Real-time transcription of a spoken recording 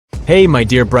Hey, my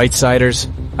dear Brightsiders.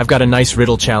 I've got a nice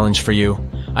riddle challenge for you.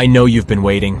 I know you've been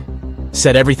waiting.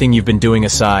 Set everything you've been doing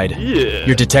aside.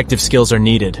 Your detective skills are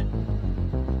needed.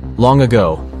 Long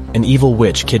ago, an evil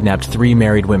witch kidnapped 3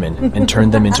 married women and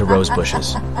turned them into rose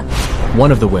bushes. One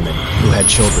of the women, who had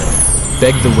children,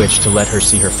 begged the witch to let her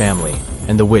see her family,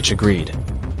 and the witch agreed.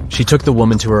 She took the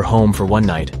woman to her home for one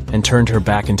night and turned her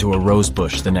back into a rose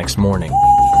bush the next morning.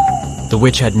 The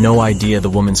witch had no idea the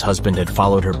woman's husband had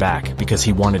followed her back because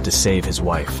he wanted to save his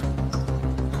wife.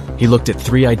 He looked at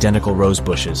 3 identical rose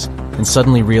bushes and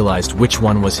suddenly realized which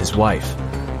one was his wife.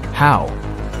 How?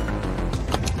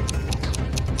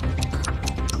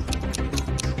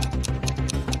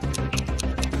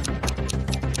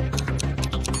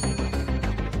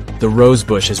 The rose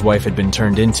bush his wife had been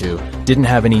turned into didn't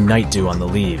have any night dew on the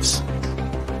leaves.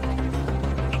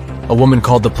 A woman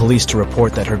called the police to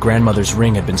report that her grandmother's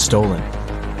ring had been stolen.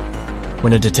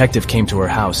 When a detective came to her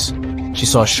house, she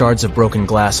saw shards of broken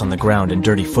glass on the ground and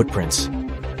dirty footprints.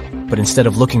 But instead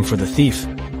of looking for the thief,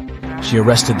 she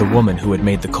arrested the woman who had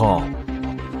made the call.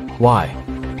 Why?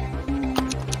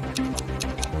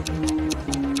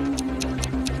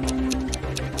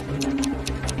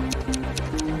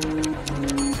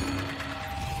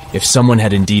 If someone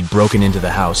had indeed broken into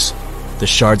the house, the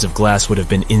shards of glass would have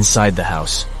been inside the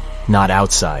house, not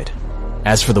outside.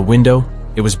 As for the window,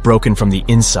 it was broken from the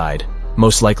inside,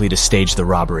 most likely to stage the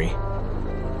robbery.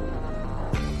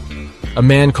 A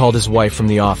man called his wife from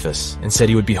the office and said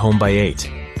he would be home by 8.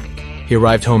 He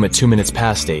arrived home at 2 minutes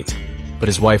past 8, but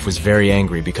his wife was very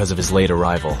angry because of his late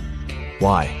arrival.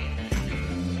 Why?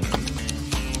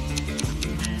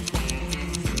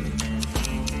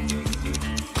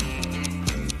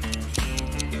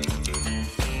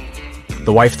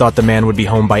 The wife thought the man would be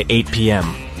home by 8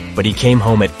 p.m., but he came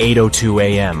home at 8:02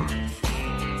 a.m.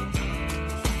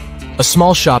 A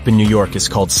small shop in New York is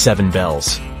called 7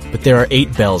 Bells, but there are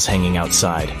 8 bells hanging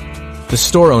outside. The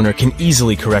store owner can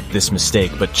easily correct this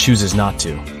mistake, but chooses not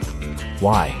to.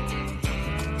 Why?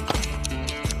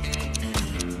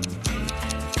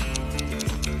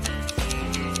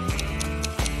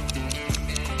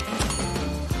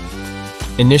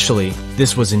 Initially,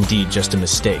 this was indeed just a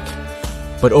mistake.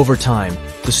 But over time,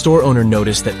 the store owner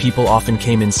noticed that people often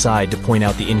came inside to point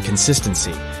out the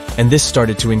inconsistency, and this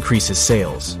started to increase his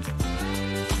sales.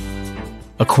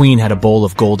 A queen had a bowl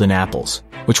of golden apples,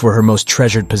 which were her most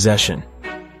treasured possession.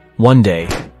 One day,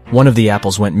 one of the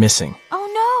apples went missing.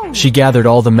 Oh no! She gathered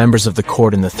all the members of the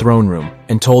court in the throne room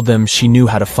and told them she knew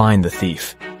how to find the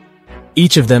thief.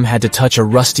 Each of them had to touch a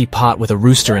rusty pot with a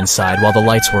rooster inside while the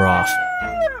lights were off.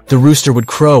 The rooster would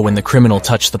crow when the criminal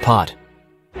touched the pot.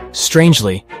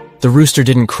 Strangely, the rooster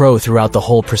didn't crow throughout the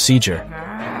whole procedure.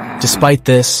 Despite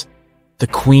this, the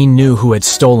queen knew who had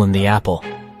stolen the apple.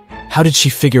 How did she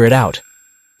figure it out?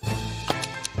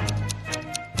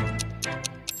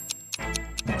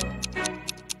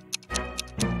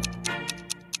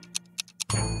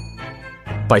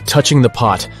 By touching the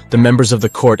pot, the members of the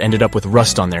court ended up with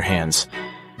rust on their hands.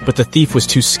 But the thief was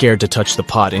too scared to touch the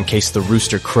pot in case the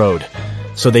rooster crowed,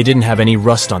 so they didn't have any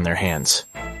rust on their hands.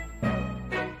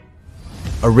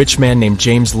 A rich man named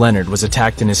James Leonard was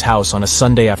attacked in his house on a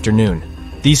Sunday afternoon.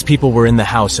 These people were in the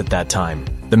house at that time: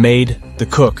 the maid, the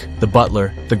cook, the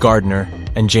butler, the gardener,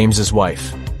 and James's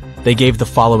wife. They gave the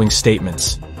following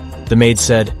statements. The maid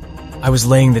said, "I was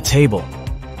laying the table."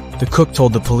 The cook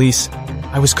told the police,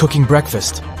 "I was cooking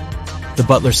breakfast." The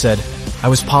butler said, "I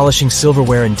was polishing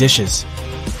silverware and dishes."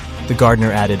 The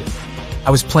gardener added,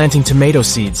 "I was planting tomato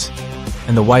seeds."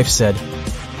 And the wife said,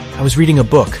 "I was reading a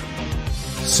book."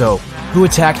 So, who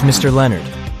attacked Mr. Leonard?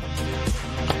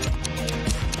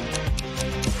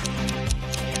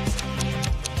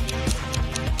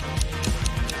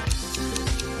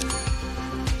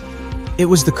 It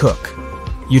was the cook.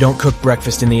 You don't cook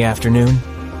breakfast in the afternoon?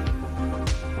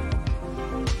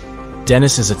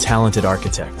 Dennis is a talented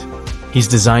architect. He's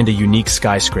designed a unique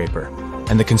skyscraper,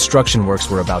 and the construction works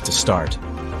were about to start.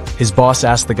 His boss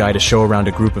asked the guy to show around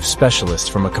a group of specialists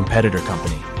from a competitor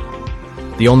company.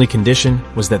 The only condition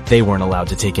was that they weren't allowed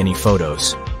to take any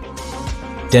photos.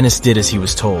 Dennis did as he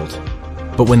was told,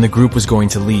 but when the group was going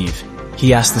to leave,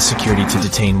 he asked the security to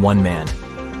detain one man.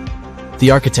 The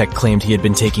architect claimed he had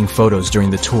been taking photos during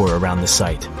the tour around the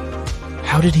site.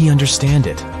 How did he understand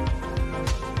it?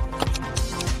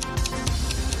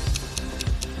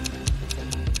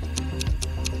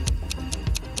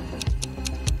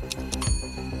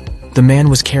 The man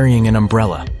was carrying an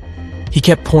umbrella. He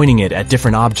kept pointing it at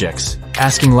different objects,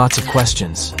 asking lots of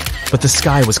questions, but the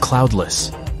sky was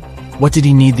cloudless. What did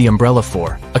he need the umbrella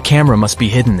for? A camera must be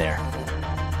hidden there.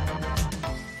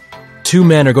 2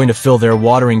 men are going to fill their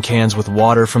watering cans with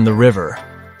water from the river.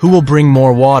 Who will bring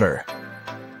more water?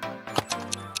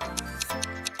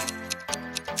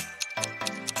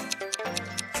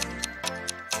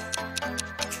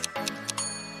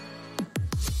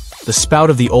 The spout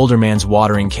of the older man's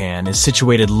watering can is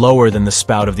situated lower than the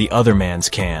spout of the other man's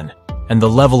can, and the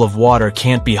level of water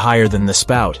can't be higher than the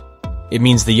spout. It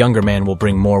means the younger man will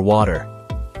bring more water.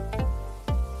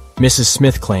 Mrs.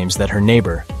 Smith claims that her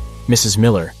neighbor, Mrs.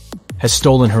 Miller, has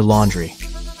stolen her laundry.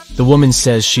 The woman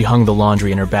says she hung the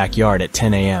laundry in her backyard at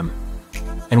 10 a.m.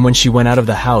 And when she went out of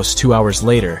the house 2 hours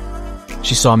later,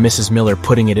 she saw Mrs. Miller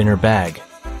putting it in her bag.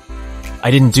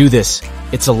 "I didn't do this.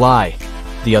 It's a lie,"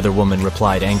 the other woman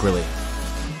replied angrily.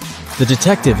 The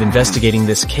detective investigating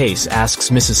this case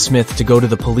asks Mrs. Smith to go to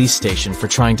the police station for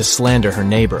trying to slander her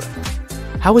neighbor.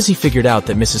 How has he figured out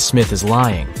that Mrs. Smith is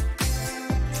lying?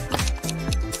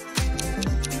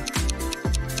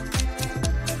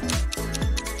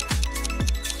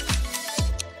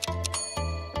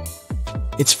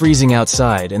 It's freezing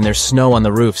outside, and there's snow on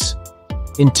the roofs.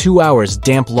 In 2 hours,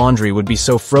 damp laundry would be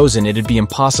so frozen it'd be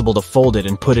impossible to fold it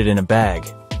and put it in a bag.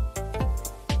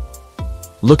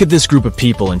 Look at this group of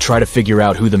people and try to figure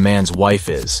out who the man's wife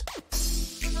is.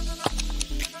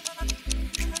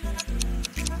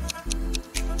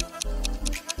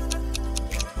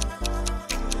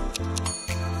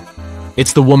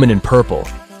 It's the woman in purple.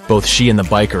 Both she and the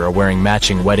biker are wearing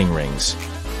matching wedding rings.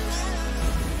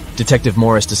 Detective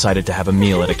Morris decided to have a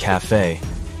meal at a cafe,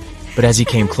 but as he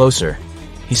came closer,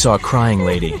 he saw a crying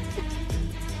lady.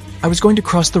 "I was going to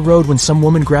cross the road when some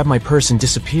woman grabbed my purse and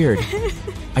disappeared.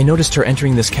 I noticed her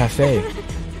entering this cafe.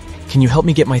 Can you help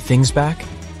me get my things back?"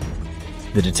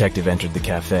 The detective entered the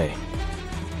cafe.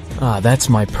 "Ah, that's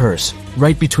my purse,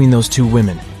 right between those two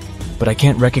women, but I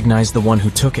can't recognize the one who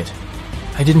took it.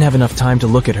 I didn't have enough time to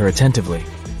look at her attentively."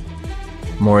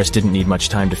 Morris didn't need much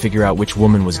time to figure out which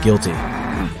woman was guilty.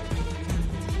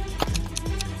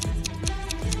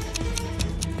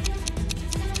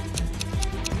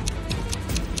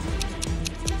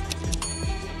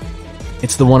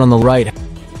 It's the one on the right.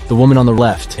 The woman on the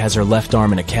left has her left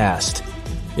arm in a cast.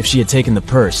 If she had taken the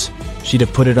purse, she'd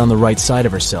have put it on the right side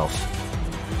of herself.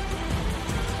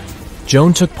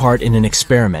 Joan took part in an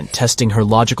experiment testing her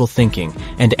logical thinking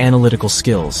and analytical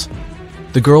skills.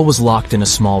 The girl was locked in a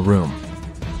small room.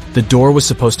 The door was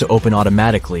supposed to open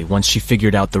automatically once she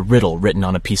figured out the riddle written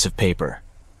on a piece of paper.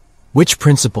 Which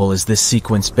principle is this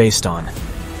sequence based on?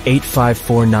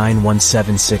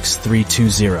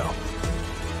 85491763320.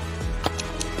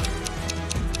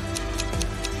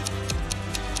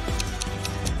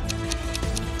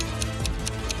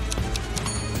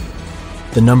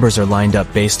 The numbers are lined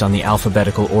up based on the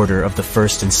alphabetical order of the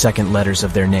first and second letters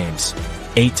of their names.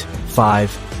 8,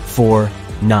 5, 4,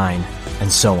 9,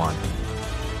 and so on.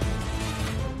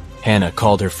 Hannah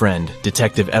called her friend,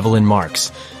 Detective Evelyn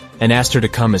Marks, and asked her to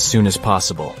come as soon as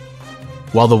possible.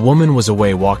 While the woman was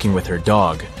away walking with her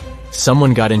dog,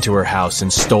 someone got into her house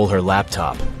and stole her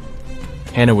laptop.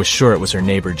 Hannah was sure it was her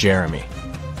neighbor Jeremy.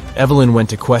 Evelyn went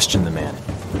to question the man,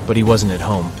 but he wasn't at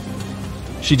home.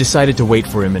 She decided to wait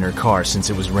for him in her car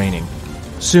since it was raining.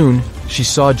 Soon, she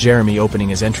saw Jeremy opening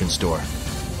his entrance door.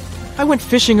 "I went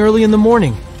fishing early in the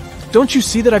morning. Don't you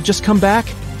see that I've just come back?"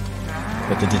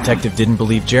 But the detective didn't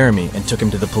believe Jeremy and took him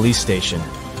to the police station.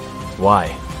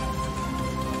 Why?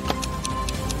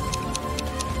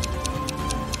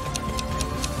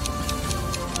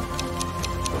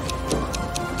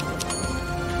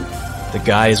 The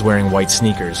guy is wearing white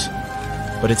sneakers,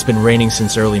 but it's been raining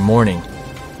since early morning.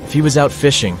 If he was out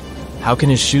fishing, how can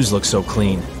his shoes look so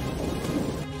clean?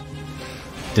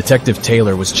 Detective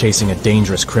Taylor was chasing a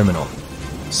dangerous criminal.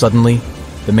 Suddenly,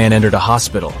 the man entered a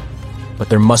hospital, but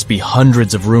there must be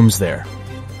hundreds of rooms there.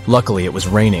 Luckily, it was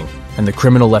raining, and the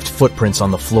criminal left footprints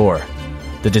on the floor.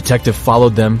 The detective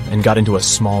followed them and got into a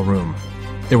small room.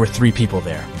 There were 3 people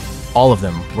there. All of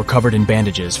them were covered in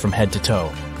bandages from head to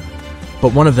toe.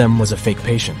 But one of them was a fake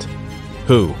patient.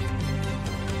 Who?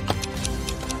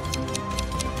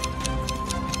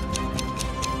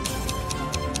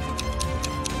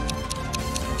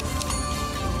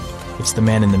 It's the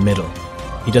man in the middle.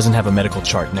 He doesn't have a medical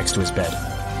chart next to his bed.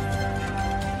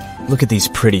 Look at these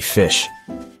pretty fish.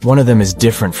 One of them is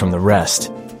different from the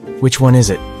rest. Which one is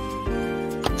it?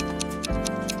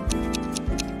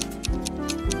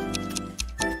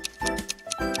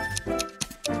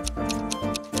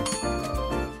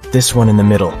 This one in the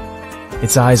middle.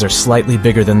 Its eyes are slightly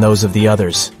bigger than those of the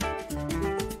others.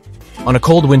 On a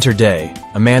cold winter day,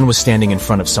 a man was standing in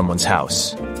front of someone's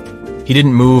house. He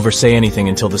didn't move or say anything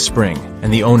until the spring,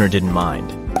 and the owner didn't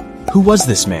mind. Who was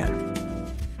this man?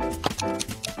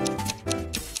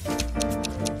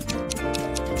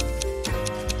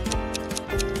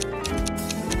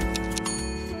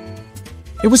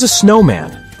 It was a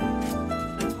snowman.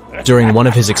 During one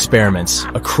of his experiments,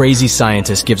 a crazy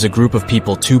scientist gives a group of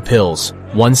people 2 pills,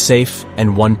 one safe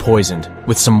and one poisoned,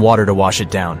 with some water to wash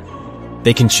it down.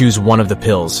 They can choose one of the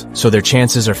pills, so their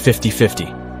chances are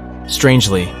 50-50.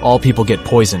 Strangely, all people get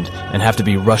poisoned and have to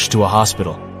be rushed to a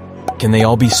hospital. Can they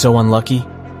all be so unlucky?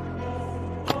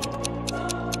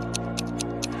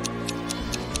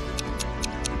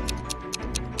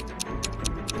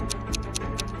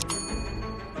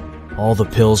 All the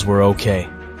pills were okay.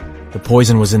 The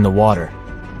poison was in the water.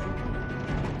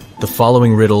 The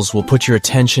following riddles will put your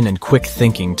attention and quick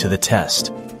thinking to the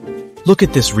test. Look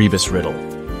at this rebus riddle.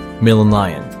 Mill and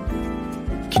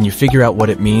lion. Can you figure out what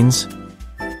it means?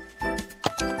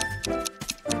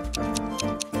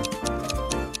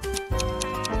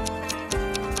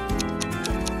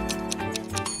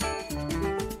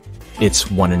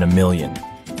 It's 1 in a million.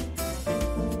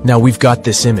 Now we've got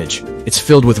this image. It's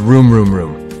filled with room.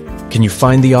 Can you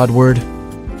find the odd word?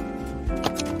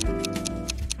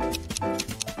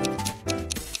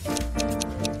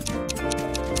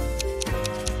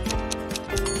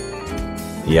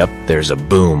 Yep, there's a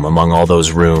boom among all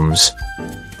those rooms.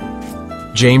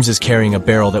 James is carrying a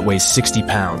barrel that weighs 60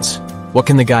 pounds. What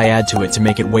can the guy add to it to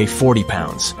make it weigh 40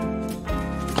 pounds?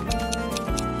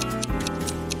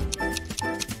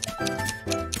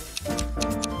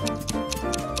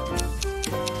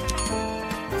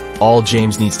 All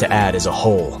James needs to add is a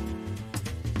hole.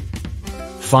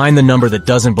 Find the number that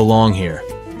doesn't belong here.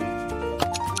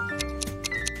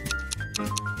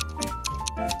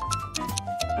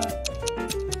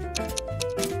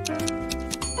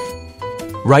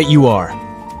 Right you are.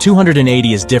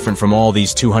 280 is different from all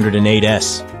these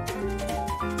 208s.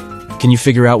 Can you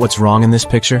figure out what's wrong in this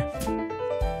picture?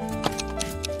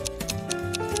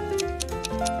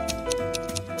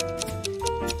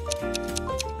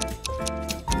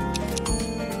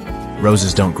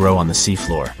 Roses don't grow on the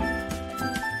seafloor.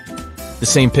 The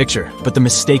same picture, but the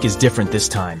mistake is different this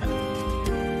time.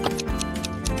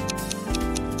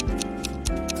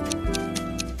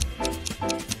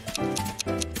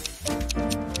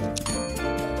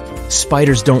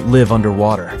 Spiders don't live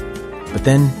underwater. But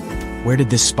then, where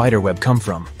did this spider web come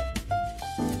from?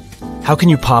 How can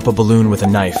you pop a balloon with a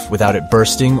knife without it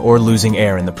bursting or losing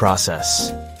air in the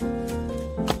process?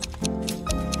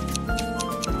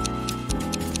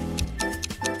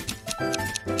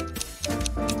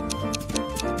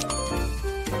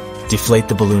 Deflate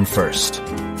the balloon first.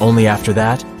 Only after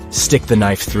that, stick the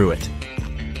knife through it.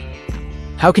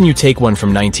 How can you take one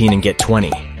from 19 and get 20?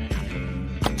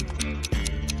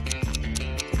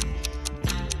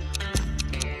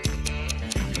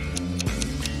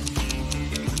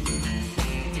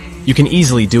 You can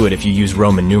easily do it if you use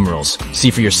Roman numerals. See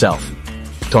for yourself.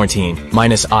 14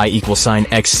 minus I equals sign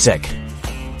x sec.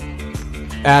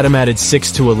 Adam added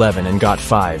 6 to 11 and got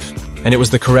 5. And it was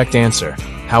the correct answer.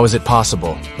 How is it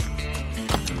possible?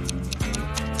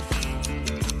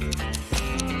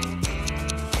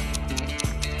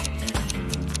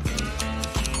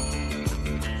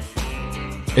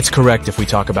 It's correct if we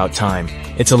talk about time.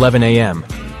 It's 11 a.m.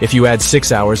 If you add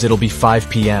 6 hours, it'll be 5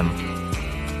 p.m.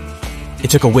 It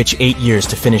took a witch 8 years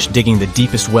to finish digging the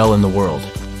deepest well in the world.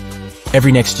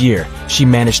 Every next year, she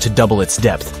managed to double its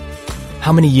depth.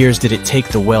 How many years did it take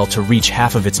the well to reach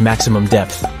half of its maximum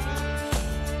depth?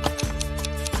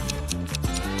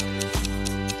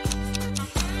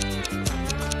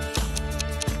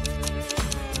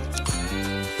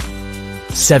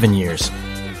 Seven years.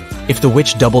 If the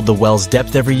witch doubled the well's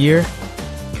depth every year,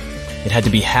 it had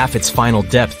to be half its final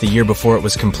depth the year before it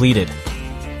was completed.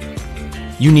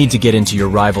 You need to get into your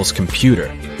rival's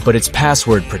computer, but it's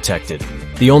password protected.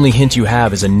 The only hint you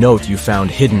have is a note you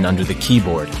found hidden under the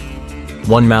keyboard.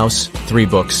 1 mouse, 3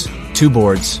 books, 2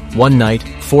 boards, 1 knight,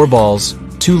 4 balls,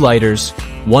 2 lighters,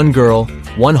 1 girl,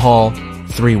 1 hall,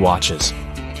 3 watches.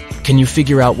 Can you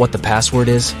figure out what the password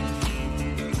is?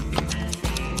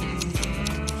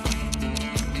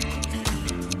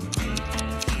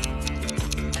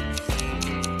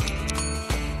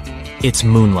 It's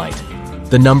moonlight.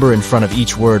 The number in front of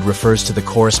each word refers to the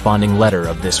corresponding letter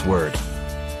of this word.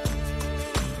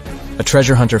 A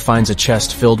treasure hunter finds a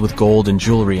chest filled with gold and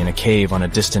jewelry in a cave on a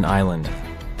distant island.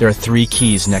 There are 3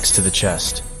 keys next to the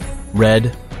chest: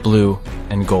 red, blue,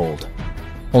 and gold.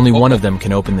 Only one of them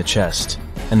can open the chest,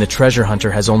 and the treasure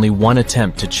hunter has only one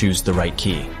attempt to choose the right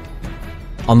key.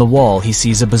 On the wall, he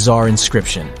sees a bizarre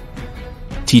inscription: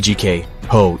 TGK,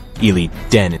 Ho, Ili,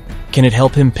 Den. Can it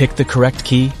help him pick the correct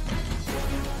key?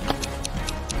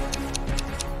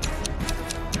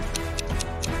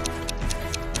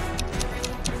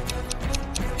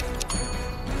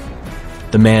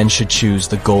 The man should choose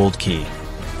the gold key.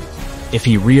 If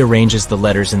he rearranges the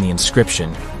letters in the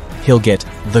inscription, he'll get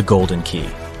the golden key.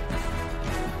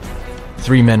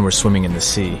 3 men were swimming in the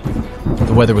sea.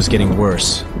 The weather was getting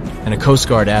worse, and a Coast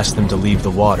Guard asked them to leave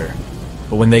the water.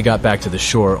 But when they got back to the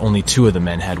shore, only 2 of the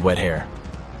men had wet hair.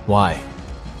 Why?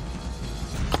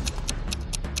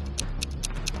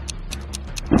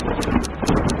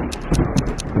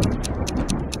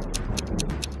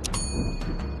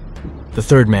 The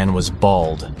 3rd man was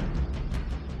bald.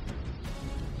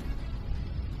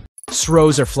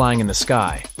 Srows are flying in the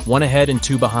sky, 1 ahead and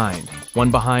 2 behind, 1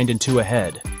 behind and 2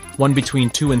 ahead, 1 between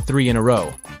 2 and 3 in a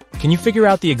row. Can you figure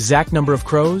out the exact number of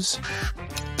crows?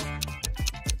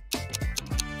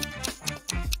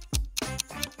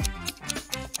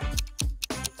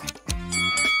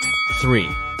 Three.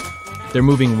 They're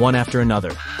moving one after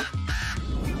another.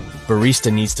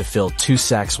 Barista needs to fill 2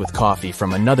 sacks with coffee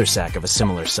from another sack of a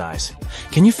similar size.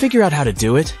 Can you figure out how to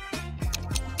do it?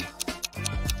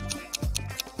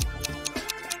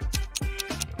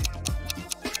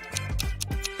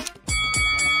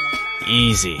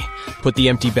 Easy. Put the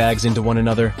empty bags into one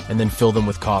another and then fill them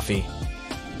with coffee.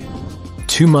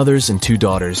 2 mothers and 2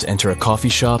 daughters enter a coffee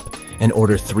shop and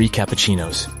order 3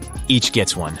 cappuccinos. Each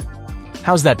gets one.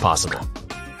 How's that possible?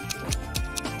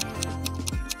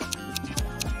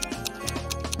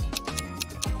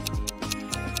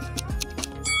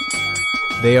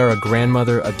 They are a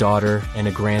grandmother, a daughter, and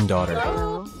a granddaughter.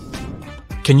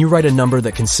 Can you write a number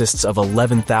that consists of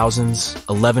 11 thousands,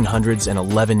 11 hundreds, and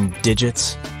 11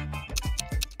 digits?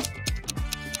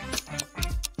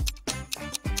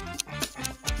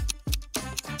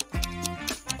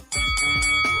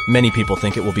 Many people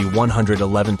think it will be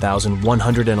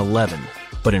 111,111,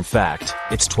 but in fact,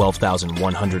 it's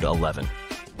 12,111.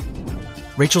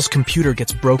 Rachel's computer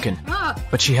gets broken,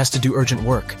 but she has to do urgent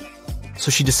work. So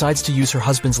she decides to use her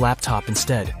husband's laptop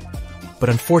instead. But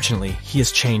unfortunately, he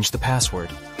has changed the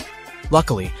password.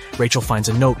 Luckily, Rachel finds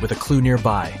a note with a clue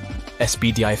nearby,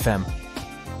 SBDIFM.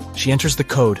 She enters the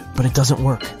code, but it doesn't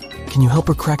work. Can you help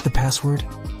her crack the password?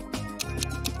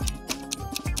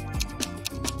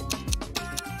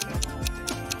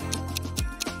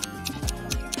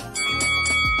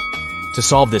 To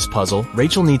solve this puzzle,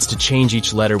 Rachel needs to change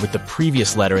each letter with the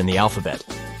previous letter in the alphabet.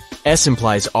 S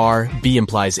implies R, B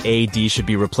implies A, D should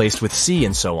be replaced with C,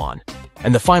 and so on.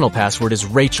 And the final password is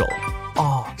Rachel.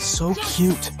 Oh, so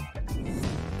cute.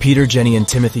 Peter, Jenny, and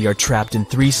Timothy are trapped in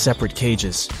 3 separate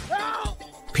cages.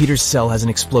 Peter's cell has an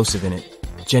explosive in it.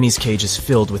 Jenny's cage is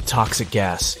filled with toxic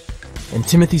gas. And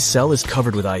Timothy's cell is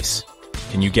covered with ice.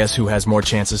 Can you guess who has more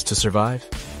chances to survive?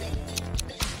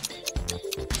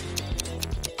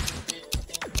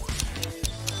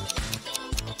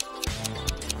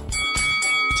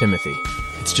 Timothy.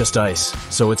 It's just ice,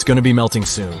 so it's gonna be melting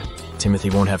soon. Timothy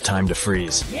won't have time to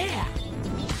freeze. Yeah.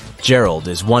 Gerald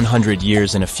is 100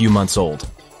 years and a few months old,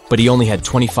 but he only had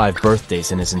 25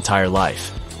 birthdays in his entire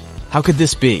life. How could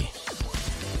this be?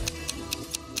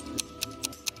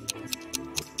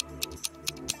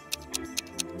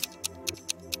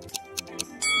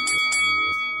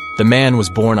 The man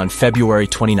was born on February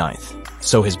 29th,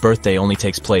 so his birthday only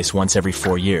takes place once every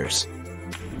 4 years.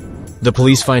 The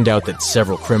police find out that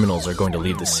several criminals are going to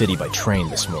leave the city by train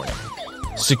this morning.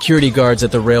 Security guards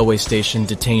at the railway station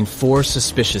detain 4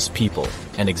 suspicious people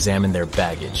and examine their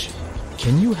baggage.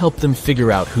 Can you help them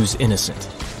figure out who's innocent?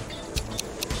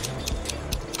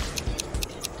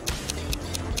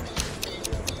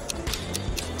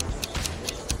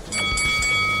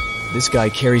 This guy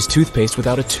carries toothpaste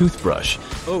without a toothbrush.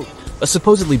 Oh. A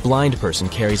supposedly blind person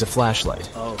carries a flashlight.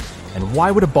 Oh. And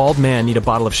why would a bald man need a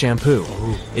bottle of shampoo?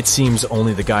 Ooh. It seems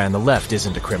only the guy on the left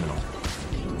isn't a criminal.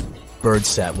 Birds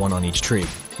sat 1 on each tree.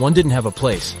 1 didn't have a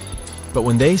place. But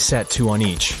when they sat 2 on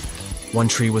each, 1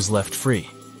 tree was left free.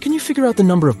 Can you figure out the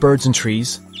number of birds and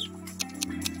trees?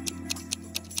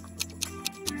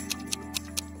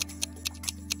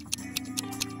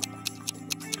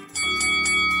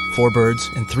 Four birds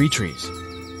and 3 trees.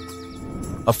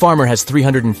 A farmer has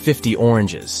 350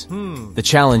 oranges. The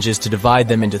challenge is to divide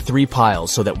them into 3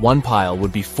 piles so that 1 pile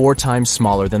would be 4 times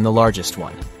smaller than the largest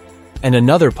one, and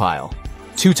another pile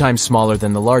 2 times smaller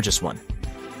than the largest one.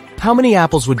 How many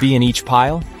apples would be in each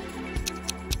pile?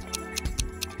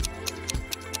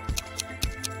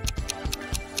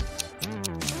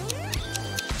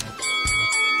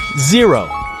 Zero.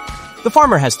 The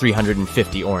farmer has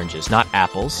 350 oranges, not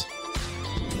apples.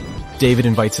 David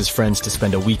invites his friends to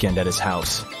spend a weekend at his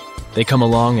house. They come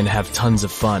along and have tons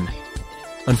of fun.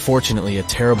 Unfortunately, a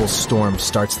terrible storm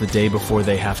starts the day before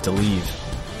they have to leave.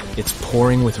 It's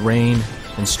pouring with rain,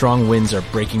 and strong winds are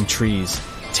breaking trees,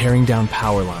 tearing down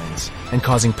power lines, and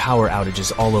causing power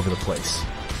outages all over the place.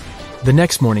 The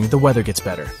next morning, the weather gets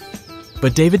better.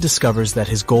 But David discovers that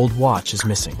his gold watch is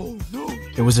missing.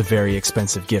 It was a very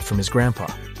expensive gift from his grandpa.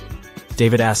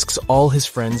 David asks all his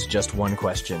friends just one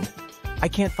question. I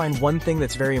can't find one thing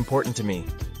that's very important to me.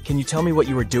 Can you tell me what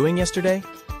you were doing yesterday?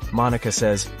 Monica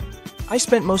says, I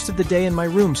spent most of the day in my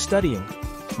room studying.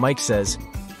 Mike says,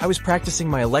 I was practicing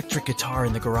my electric guitar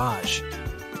in the garage.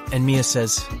 And Mia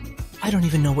says, I don't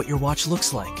even know what your watch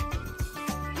looks like.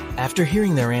 After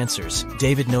hearing their answers,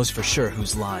 David knows for sure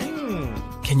who's lying.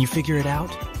 Can you figure it out?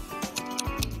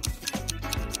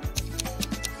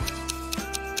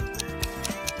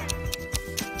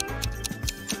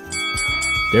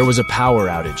 There was a power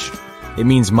outage. It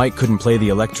means Mike couldn't play the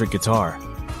electric guitar.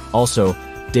 Also,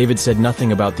 David said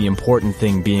nothing about the important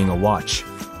thing being a watch.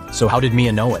 So how did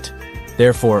Mia know it?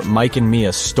 Therefore, Mike and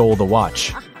Mia stole the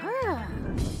watch.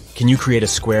 Can you create a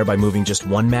square by moving just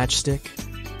one matchstick?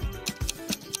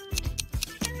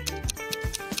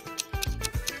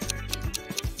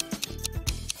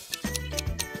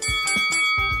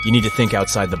 You need to think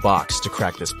outside the box to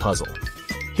crack this puzzle.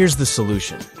 Here's the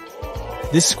solution.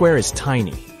 This square is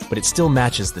tiny, but it still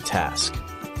matches the task.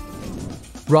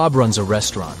 Rob runs a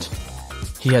restaurant.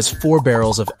 He has 4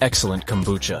 barrels of excellent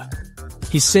kombucha.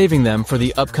 He's saving them for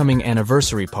the upcoming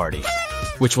anniversary party,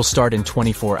 which will start in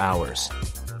 24 hours.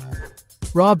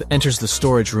 Rob enters the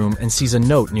storage room and sees a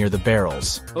note near the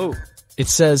barrels. It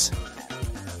says,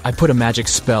 I put a magic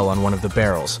spell on one of the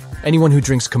barrels. Anyone who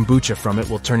drinks kombucha from it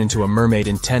will turn into a mermaid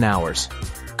in 10 hours.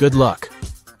 Good luck.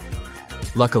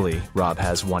 Luckily, Rob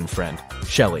has one friend,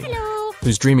 Shelly,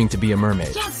 who's dreaming to be a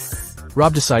mermaid. Yes!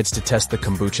 Rob decides to test the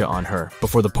kombucha on her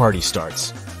before the party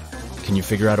starts. Can you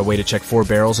figure out a way to check 4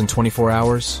 barrels in 24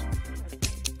 hours?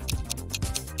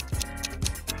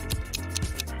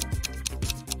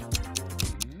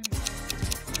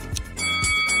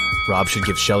 Rob should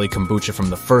give Shelly kombucha from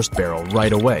the first barrel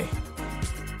right away.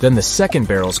 Then the second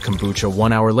barrel's kombucha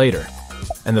 1 hour later,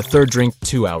 and the third drink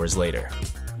 2 hours later.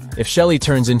 If Shelly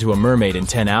turns into a mermaid in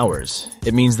 10 hours,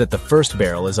 it means that the first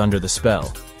barrel is under the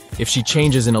spell. If she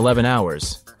changes in 11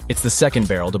 hours, it's the second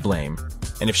barrel to blame.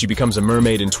 And if she becomes a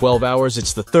mermaid in 12 hours,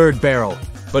 it's the third barrel.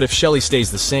 But if Shelly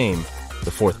stays the same,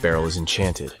 the fourth barrel is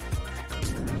enchanted.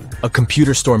 A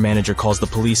computer store manager calls the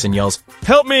police and yells,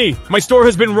 "Help me! My store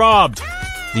has been robbed!"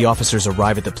 The officers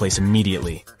arrive at the place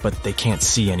immediately, but they can't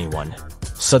see anyone.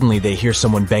 Suddenly, they hear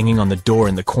someone banging on the door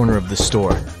in the corner of the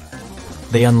store.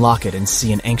 They unlock it and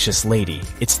see an anxious lady.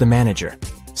 It's the manager.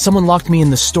 Someone locked me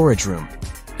in the storage room.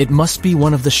 It must be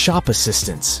one of the shop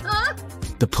assistants.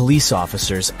 The police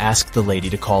officers ask the lady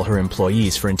to call her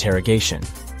employees for interrogation.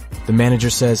 The manager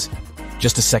says,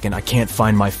 "Just a second, I can't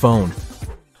find my phone."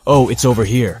 "Oh, it's over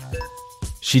here."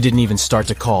 She didn't even start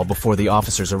to call before the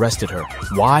officers arrested her.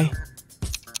 Why?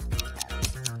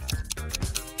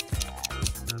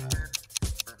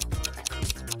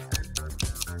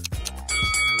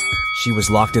 She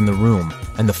was locked in the room,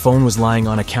 and the phone was lying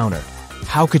on a counter.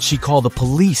 How could she call the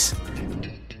police?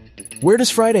 Where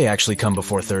does Friday actually come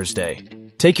before Thursday?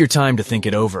 Take your time to think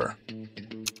it over.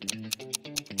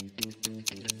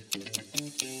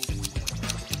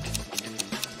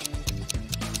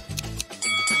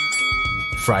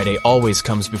 Friday always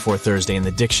comes before Thursday in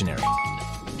the dictionary.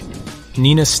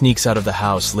 Nina sneaks out of the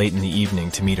house late in the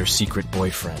evening to meet her secret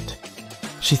boyfriend.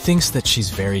 She thinks that she's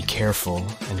very careful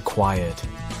and quiet.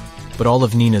 But all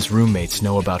of Nina's roommates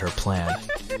know about her plan.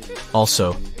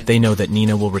 Also, they know that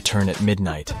Nina will return at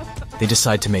midnight. They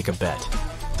decide to make a bet.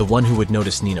 The one who would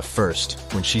notice Nina first,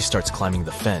 when she starts climbing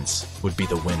the fence, would be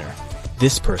the winner.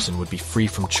 This person would be free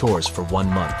from chores for 1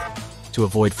 month. To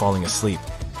avoid falling asleep,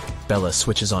 Bella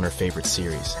switches on her favorite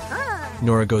series.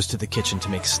 Nora goes to the kitchen to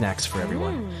make snacks for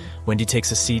everyone. Wendy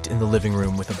takes a seat in the living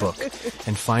room with a book.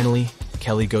 And finally,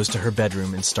 Kelly goes to her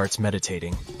bedroom and starts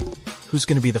meditating. Who's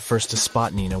going to be the first to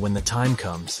spot Nina when the time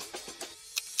comes?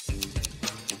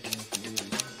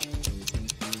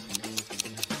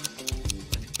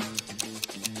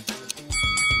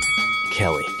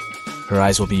 Kelly. Her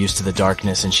eyes will be used to the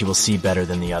darkness and she will see better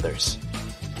than the others.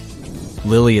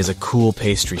 Lily is a cool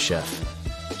pastry chef.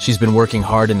 She's been working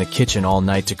hard in the kitchen all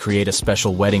night to create a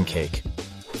special wedding cake.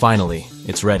 Finally,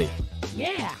 it's ready.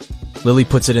 Yeah. Lily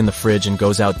puts it in the fridge and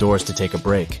goes outdoors to take a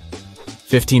break.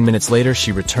 15 minutes later,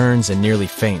 she returns and nearly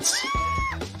faints.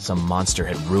 Some monster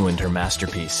had ruined her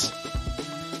masterpiece.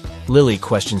 Lily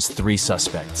questions 3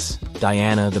 suspects.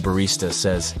 Diana, the barista,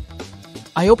 says,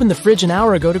 "I opened the fridge an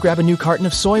hour ago to grab a new carton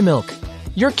of soy milk.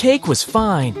 Your cake was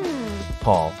fine."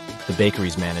 Paul, the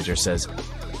bakery's manager, says,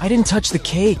 "I didn't touch the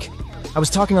cake. I was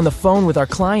talking on the phone with our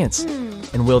clients."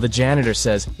 And Will, the janitor,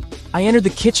 says, "I entered the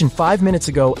kitchen 5 minutes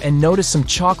ago and noticed some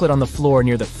chocolate on the floor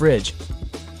near the fridge.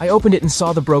 I opened it and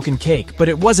saw the broken cake, but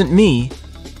it wasn't me.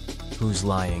 Who's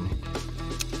lying?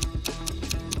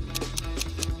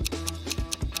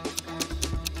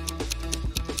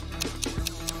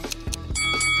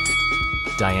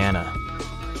 Diana.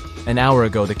 An hour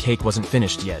ago, the cake wasn't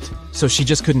finished yet, so she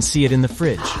just couldn't see it in the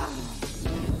fridge.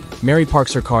 Mary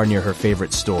parks her car near her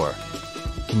favorite store.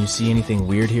 Can you see anything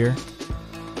weird here?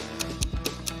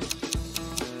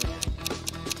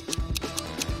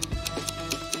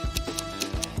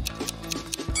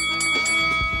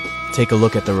 Take a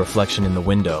look at the reflection in the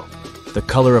window. The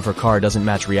color of her car doesn't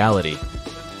match reality.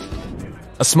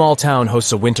 A small town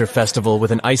hosts a winter festival with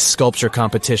an ice sculpture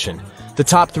competition. The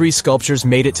top 3 sculptures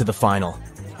made it to the final.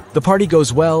 The party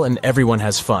goes well and everyone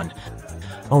has fun.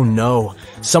 Oh no,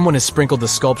 someone has sprinkled the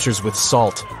sculptures with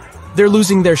salt. They're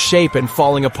losing their shape and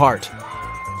falling apart.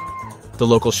 The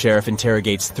local sheriff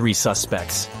interrogates 3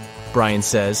 suspects. Brian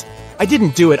says, "I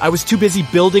didn't do it, I was too busy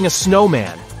building a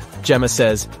snowman." Gemma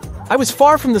says, "I was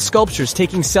far from the sculptures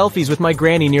taking selfies with my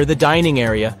granny near the dining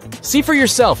area. See for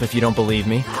yourself if you don't believe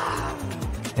me."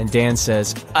 And Dan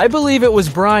says, "I believe it was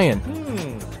Brian.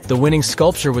 The winning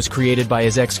sculpture was created by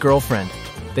his ex-girlfriend.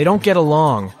 They don't get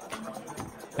along."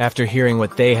 After hearing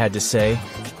what they had to say,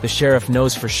 the sheriff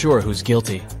knows for sure who's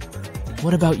guilty.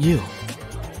 What about you?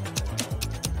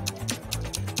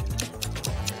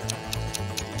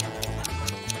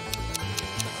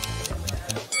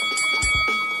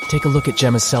 Take a look at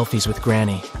Gemma's selfies with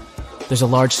Granny. There's a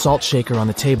large salt shaker on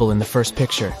the table in the first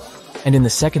picture. And in the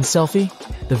second selfie,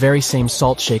 the very same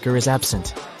salt shaker is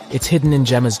absent. It's hidden in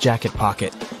Gemma's jacket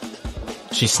pocket.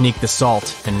 She sneaked the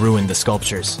salt and ruined the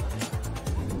sculptures.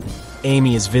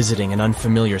 Amy is visiting an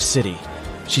unfamiliar city.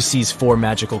 She sees 4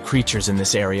 magical creatures in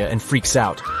this area and freaks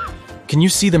out. Can you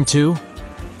see them too?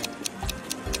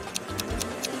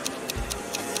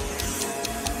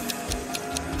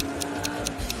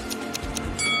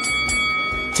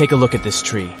 Take a look at this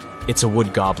tree. It's a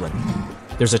wood goblin.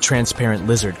 There's a transparent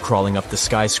lizard crawling up the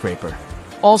skyscraper.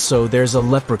 Also, there's a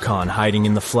leprechaun hiding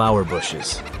in the flower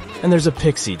bushes. And there's a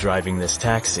pixie driving this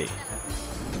taxi.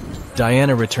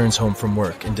 Diana returns home from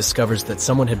work and discovers that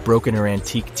someone had broken her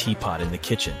antique teapot in the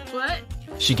kitchen. What?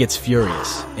 She gets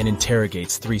furious and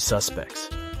interrogates 3 suspects.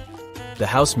 The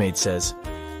housemaid says,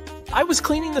 "I was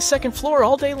cleaning the second floor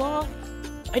all day long.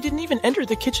 I didn't even enter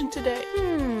the kitchen today."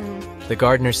 The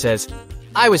gardener says,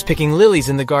 "I was picking lilies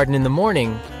in the garden in the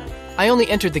morning. I only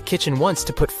entered the kitchen once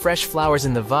to put fresh flowers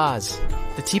in the vase.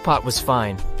 The teapot was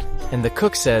fine." And the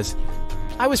cook says,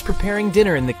 "I was preparing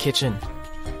dinner in the kitchen.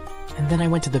 And then I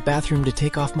went to the bathroom to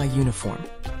take off my uniform.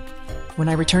 When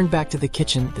I returned back to the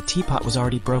kitchen, the teapot was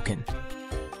already broken."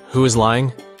 Who is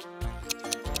lying?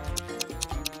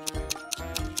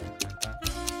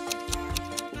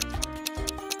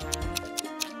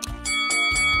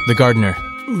 The gardener.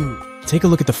 Take a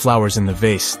look at the flowers in the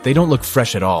vase. They don't look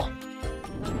fresh at all.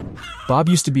 Bob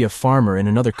used to be a farmer in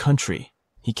another country.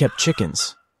 He kept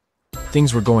chickens.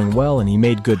 Things were going well and he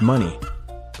made good money.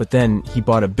 But then he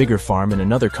bought a bigger farm in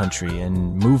another country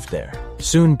and moved there.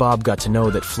 Soon Bob got to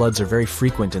know that floods are very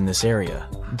frequent in this area.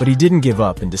 But he didn't give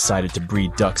up and decided to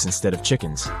breed ducks instead of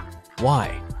chickens.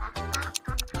 Why?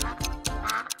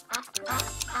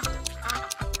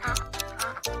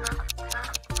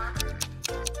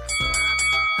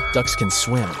 Ducks can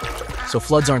swim, so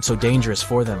floods aren't so dangerous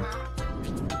for them.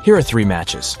 Here are 3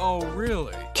 matches. Oh,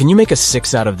 really? Can you make a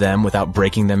 6 out of them without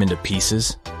breaking them into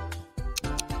pieces?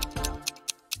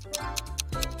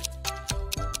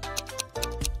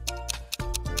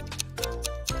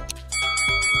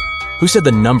 Who said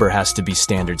the number has to be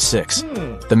standard 6?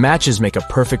 The matches make a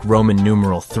perfect Roman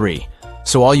numeral 3.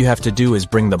 So all you have to do is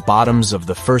bring the bottoms of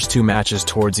the first 2 matches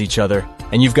towards each other,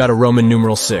 and you've got a Roman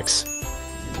numeral 6.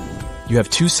 You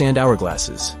have 2 sand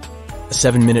hourglasses, a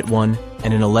 7-minute one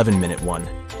and an 11-minute one.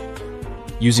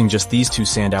 Using just these 2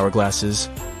 sand hourglasses,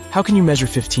 how can you measure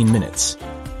 15 minutes?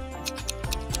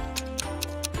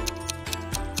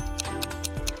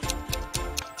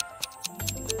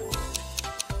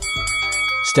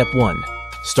 Step 1.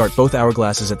 Start both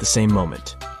hourglasses at the same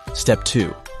moment. Step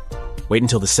 2. Wait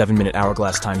until the 7-minute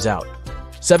hourglass times out.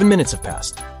 7 minutes have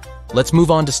passed. Let's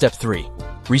move on to step 3.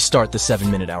 Restart the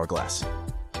 7-minute hourglass.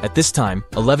 At this time,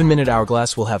 11-minute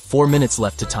hourglass will have 4 minutes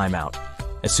left to time out.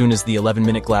 As soon as the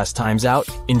 11-minute glass times out,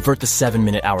 invert the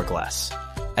 7-minute hourglass.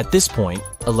 At this point,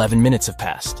 11 minutes have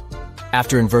passed.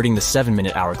 After inverting the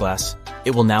 7-minute hourglass,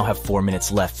 it will now have 4 minutes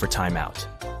left for timeout.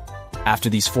 After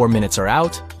these 4 minutes are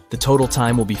out, the total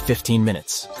time will be 15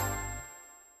 minutes.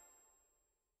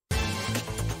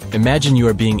 Imagine you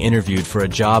are being interviewed for a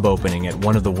job opening at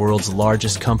one of the world's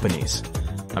largest companies.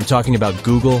 I'm talking about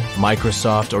Google,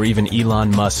 Microsoft, or even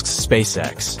Elon Musk's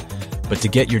SpaceX. But to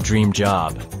get your dream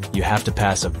job, you have to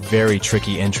pass a very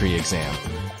tricky entry exam.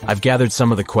 I've gathered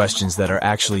some of the questions that are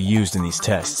actually used in these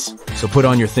tests, so put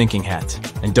on your thinking hat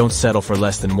and don't settle for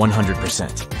less than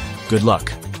 100%. Good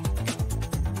luck.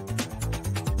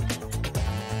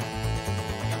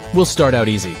 We'll start out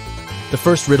easy. The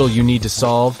first riddle you need to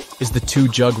solve is the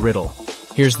 2-jug riddle.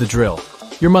 Here's the drill.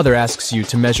 Your mother asks you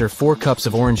to measure 4 cups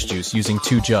of orange juice using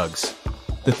 2 jugs.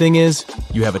 The thing is,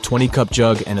 you have a 20-cup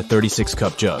jug and a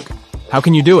 36-cup jug. How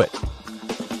can you do it?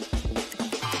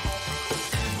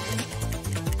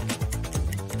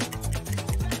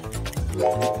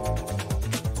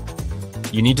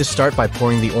 You need to start by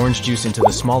pouring the orange juice into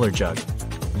the smaller jug.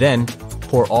 Then,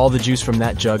 pour all the juice from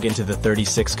that jug into the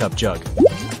 36-cup jug.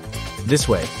 This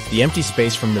way, the empty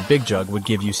space from the big jug would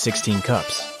give you 16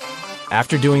 cups.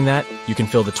 After doing that, you can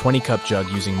fill the 20-cup jug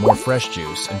using more fresh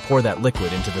juice and pour that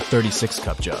liquid into the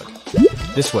 36-cup jug.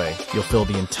 This way, you'll fill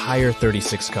the entire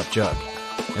 36-cup jug.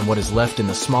 And what is left in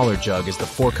the smaller jug is the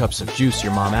 4 cups of juice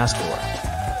your mom asked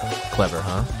for. Clever,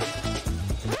 huh?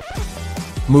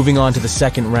 Moving on to the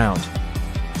second round.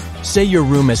 Say your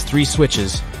room has 3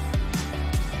 switches,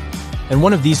 and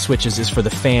one of these switches is for the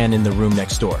fan in the room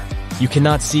next door. You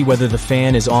cannot see whether the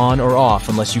fan is on or off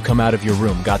unless you come out of your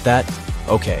room. Got that?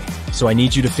 Okay, so I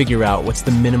need you to figure out what's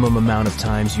the minimum amount of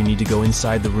times you need to go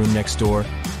inside the room next door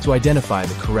to identify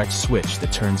the correct switch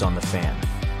that turns on the fan.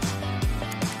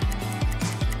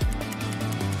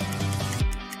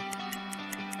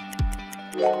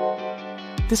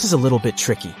 This is a little bit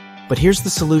tricky, but here's the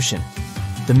solution.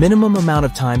 The minimum amount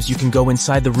of times you can go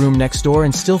inside the room next door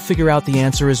and still figure out the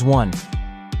answer is 1.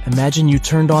 Imagine you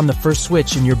turned on the first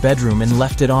switch in your bedroom and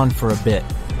left it on for a bit.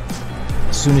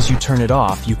 As soon as you turn it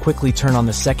off, you quickly turn on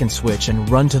the second switch and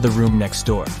run to the room next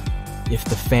door. If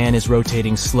the fan is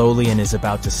rotating slowly and is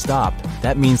about to stop,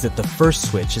 that means that the first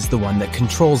switch is the one that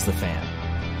controls the fan.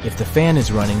 If the fan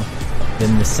is running,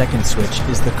 then the second switch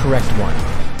is the correct one.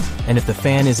 And if the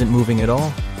fan isn't moving at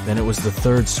all, then it was the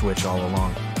third switch all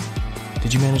along.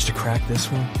 Did you manage to crack this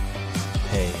one?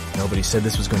 Hey, nobody said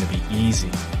this was going to be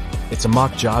easy. It's a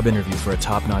mock job interview for a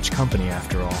top-notch company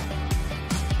after all.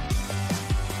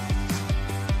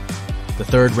 The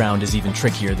third round is even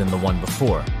trickier than the one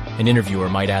before. An interviewer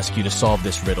might ask you to solve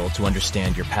this riddle to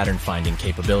understand your pattern-finding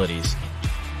capabilities.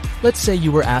 Let's say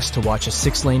you were asked to watch a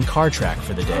 6-lane car track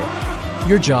for the day.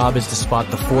 Your job is to spot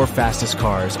the 4 fastest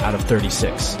cars out of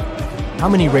 36. How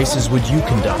many races would you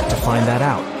conduct to find that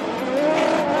out?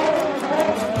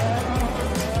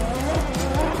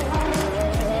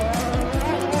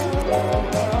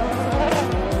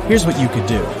 Here's what you could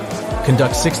do.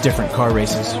 Conduct 6 different car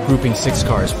races, grouping 6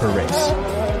 cars per race.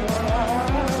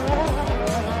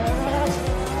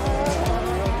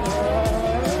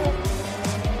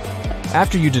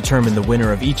 After you determine the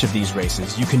winner of each of these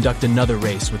races, you conduct another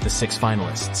race with the 6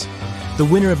 finalists. The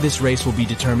winner of this race will be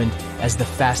determined as the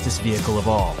fastest vehicle of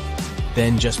all.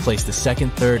 Then just place the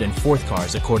 2nd, 3rd, and 4th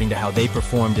cars according to how they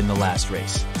performed in the last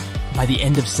race. By the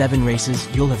end of 7 races,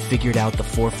 you'll have figured out the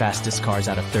 4 fastest cars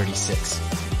out of 36.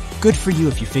 Good for you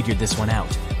if you figured this one out.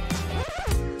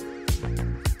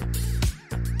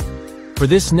 For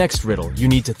this next riddle, you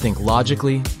need to think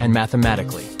logically and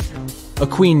mathematically. A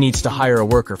queen needs to hire a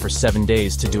worker for 7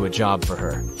 days to do a job for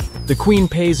her. The queen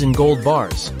pays in gold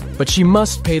bars, but she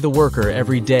must pay the worker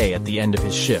every day at the end of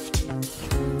his shift.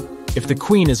 If the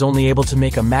queen is only able to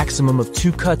make a maximum of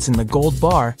 2 cuts in the gold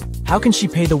bar, how can she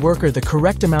pay the worker the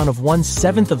correct amount of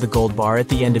 1/7 of the gold bar at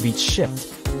the end of each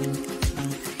shift?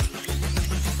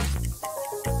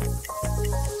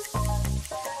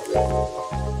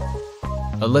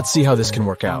 Let's see how this can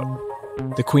work out.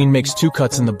 The queen makes 2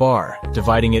 cuts in the bar,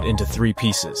 dividing it into 3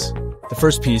 pieces. The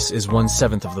first piece is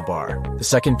 1/7 of the bar, the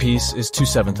second piece is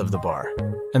 2/7 of the bar,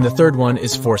 and the third one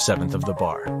is 4/7 of the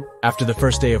bar. After the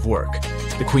first day of work,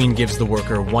 the queen gives the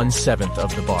worker 1/7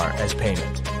 of the bar as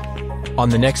payment. On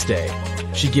the next day,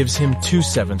 she gives him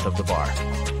 2/7 of the bar,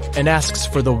 and asks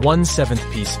for the 1/7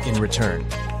 piece in return.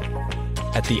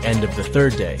 At the end of the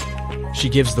third day, she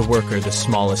gives the worker the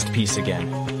smallest piece again.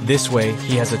 This way,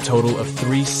 he has a total of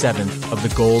 3/7 of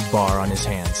the gold bar on his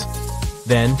hands.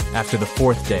 Then, after the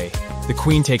 4th day, the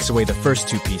queen takes away the first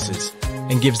 2 pieces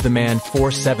and gives the man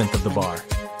 4/7 of the bar.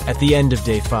 At the end of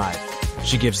day 5,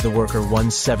 she gives the worker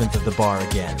 1/7 of the bar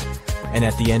again. And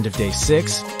at the end of day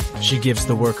 6, she gives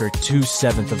the worker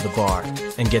 2/7 of the bar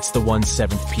and gets the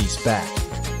 1/7 piece back.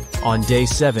 On day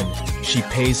 7, she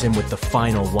pays him with the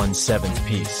final 1/7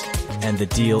 piece, and the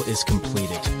deal is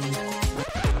completed.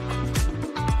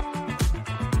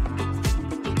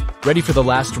 Ready for the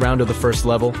last round of the first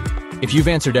level? If you've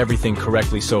answered everything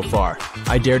correctly so far,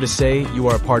 I dare to say you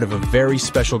are a part of a very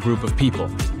special group of people.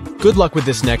 Good luck with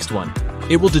this next one.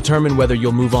 It will determine whether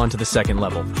you'll move on to the second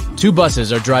level. Two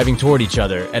buses are driving toward each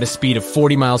other at a speed of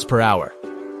 40 miles per hour.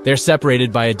 They're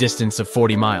separated by a distance of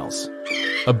 40 miles.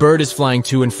 A bird is flying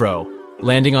to and fro,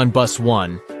 landing on bus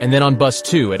 1 and then on bus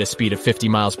 2 at a speed of 50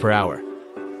 miles per hour.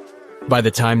 By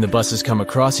the time the buses come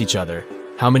across each other,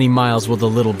 how many miles will the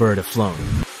little bird have flown?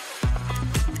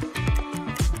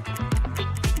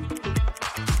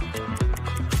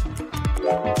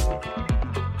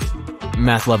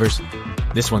 Math lovers,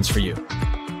 this one's for you.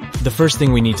 The first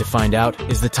thing we need to find out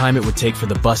is the time it would take for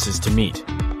the buses to meet.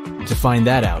 To find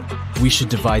that out, we should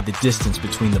divide the distance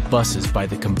between the buses by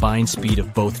the combined speed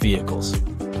of both vehicles.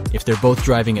 If they're both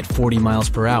driving at 40 miles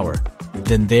per hour,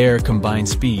 then their combined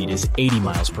speed is 80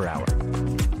 miles per hour.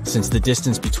 Since the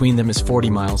distance between them is 40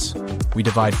 miles, we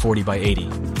divide 40 by 80.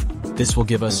 This will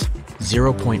give us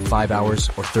 0.5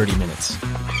 hours or 30 minutes.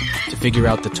 To figure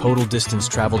out the total distance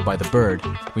traveled by the bird,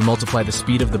 we multiply the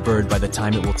speed of the bird by the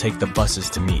time it will take the buses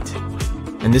to meet.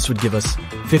 And this would give us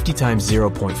 50 times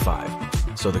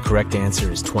 0.5, so the correct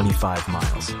answer is 25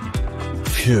 miles.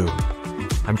 Phew,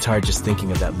 I'm tired just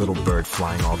thinking of that little bird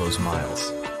flying all those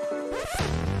miles.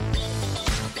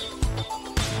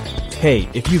 Hey,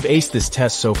 if you've aced this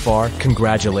test so far,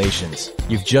 congratulations.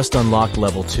 You've just unlocked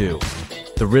level 2.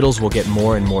 The riddles will get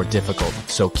more and more difficult,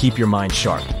 so keep your mind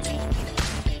sharp.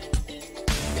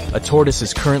 A tortoise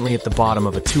is currently at the bottom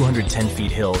of a 210 feet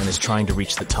hill and is trying to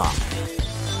reach the top.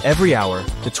 Every hour,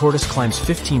 the tortoise climbs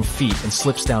 15 feet and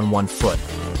slips down 1 foot.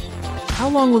 How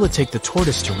long will it take the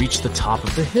tortoise to reach the top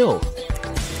of the hill?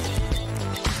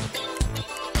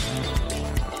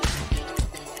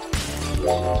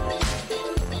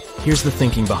 Here's the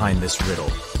thinking behind this riddle.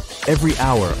 Every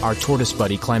hour, our tortoise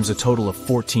buddy climbs a total of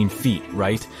 14 feet,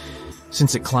 right?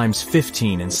 Since it climbs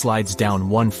 15 and slides down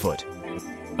 1 foot.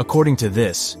 According to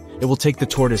this, it will take the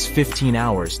tortoise 15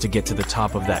 hours to get to the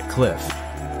top of that cliff,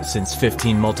 since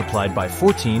 15 multiplied by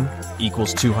 14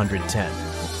 equals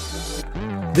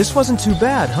 210. This wasn't too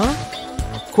bad, huh?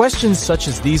 Questions such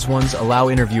as these ones allow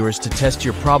interviewers to test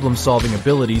your problem-solving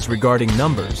abilities regarding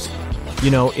numbers. You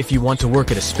know, if you want to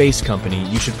work at a space company,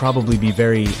 you should probably be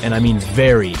very, and I mean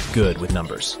very, good with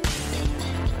numbers.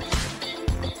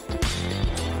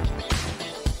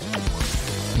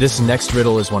 This next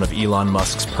riddle is one of Elon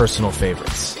Musk's personal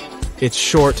favorites. It's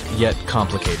short, yet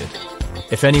complicated.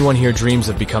 If anyone here dreams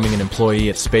of becoming an employee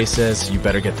at SpaceX, you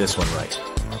better get this one right.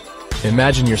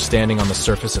 Imagine you're standing on the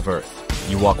surface of Earth.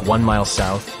 You walk 1 mile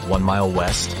south, 1 mile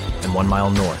west, and 1 mile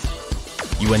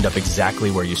north. You end up exactly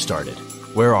where you started.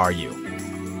 Where are you?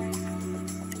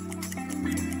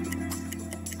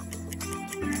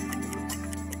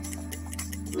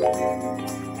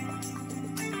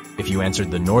 If you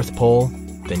answered the North Pole,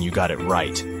 then you got it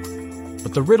right.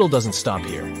 But the riddle doesn't stop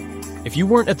here. If you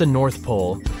weren't at the North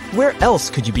Pole, where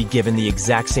else could you be given the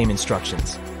exact same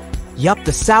instructions? Yup,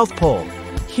 the South Pole.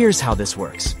 Here's how this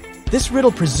works. This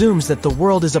riddle presumes that the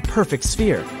world is a perfect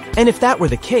sphere. And if that were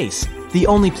the case, the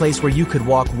only place where you could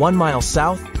walk 1 mile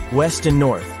south, west, and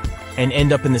north, and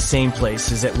end up in the same place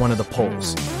is at one of the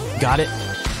poles. Got it?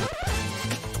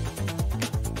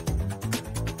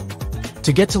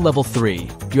 To get to level 3,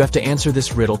 you have to answer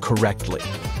this riddle correctly.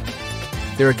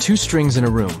 There are 2 strings in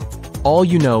a room. All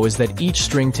you know is that each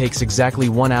string takes exactly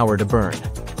 1 hour to burn.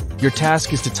 Your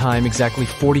task is to time exactly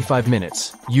 45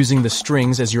 minutes, using the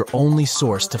strings as your only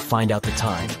source to find out the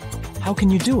time. How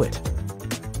can you do it?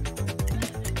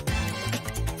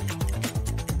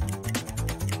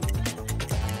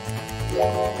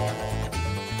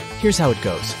 Here's how it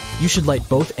goes. You should light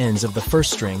both ends of the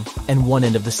first string and one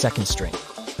end of the second string.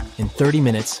 In 30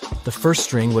 minutes, the first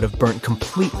string would have burnt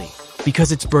completely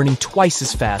because it's burning twice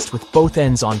as fast with both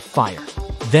ends on fire.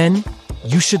 Then,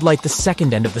 you should light the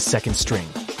second end of the second string.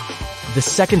 The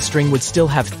second string would still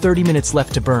have 30 minutes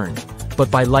left to burn,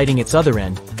 but by lighting its other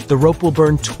end, the rope will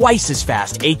burn twice as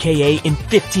fast, aka in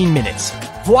 15 minutes.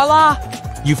 Voila!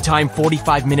 You've timed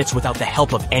 45 minutes without the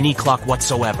help of any clock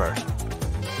whatsoever.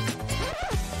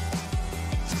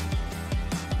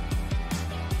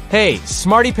 Hey,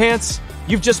 Smarty Pants!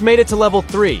 You've just made it to level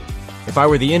 3. If I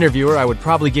were the interviewer, I would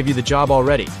probably give you the job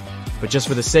already. But just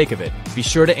for the sake of it, be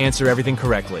sure to answer everything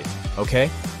correctly, okay?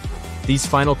 These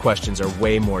final questions are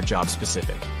way more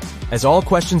job-specific. As all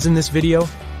questions in this video,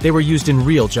 they were used in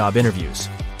real job interviews.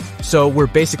 So we're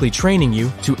basically training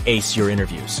you to ace your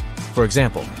interviews. For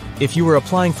example, if you were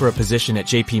applying for a position at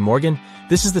JP Morgan,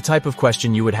 this is the type of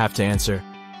question you would have to answer.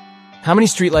 How many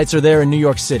streetlights are there in New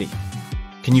York City?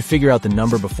 Can you figure out the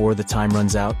number before the time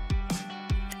runs out?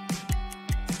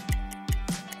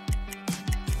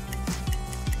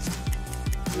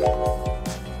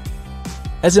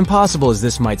 As impossible as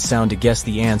this might sound to guess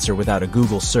the answer without a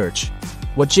Google search,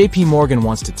 what JP Morgan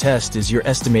wants to test is your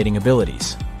estimating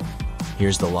abilities.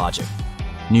 Here's the logic.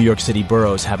 New York City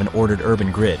boroughs have an ordered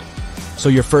urban grid, so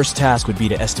your first task would be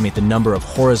to estimate the number of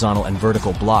horizontal and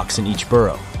vertical blocks in each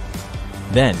borough.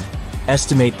 Then,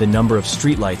 estimate the number of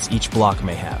streetlights each block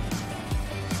may have.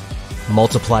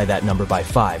 Multiply that number by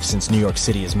 5 since New York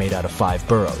City is made out of 5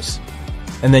 boroughs.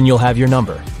 And then you'll have your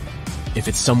number. If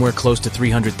it's somewhere close to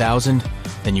 300,000,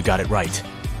 then you got it right.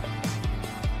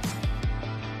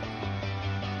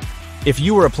 If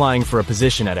you were applying for a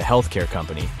position at a healthcare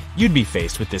company, you'd be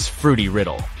faced with this fruity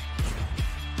riddle.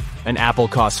 An apple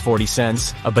costs 40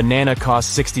 cents, a banana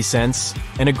costs 60 cents,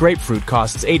 and a grapefruit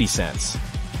costs 80 cents.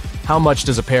 How much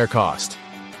does a pear cost?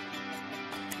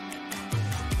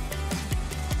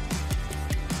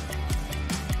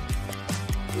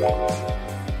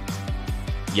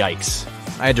 Yikes.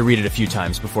 I had to read it a few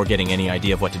times before getting any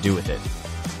idea of what to do with it.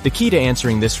 The key to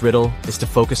answering this riddle is to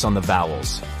focus on the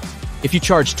vowels. If you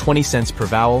charge 20 cents per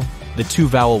vowel, the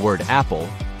 2-vowel word apple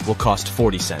will cost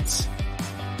 40 cents.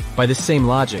 By this same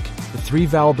logic, the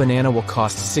 3-vowel banana will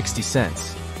cost 60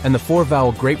 cents, and the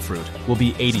 4-vowel grapefruit will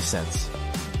be 80 cents.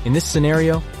 In this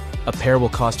scenario, a pear will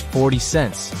cost 40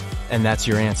 cents, and that's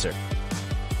your answer.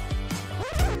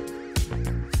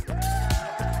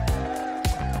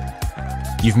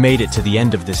 You've made it to the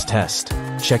end of this test.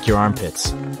 Check your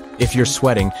armpits. If you're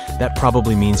sweating, that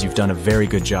probably means you've done a very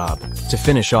good job. To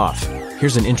finish off,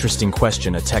 here's an interesting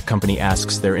question a tech company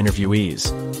asks their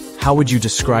interviewees. How would you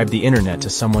describe the internet to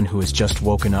someone who has just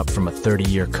woken up from a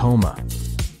 30-year coma?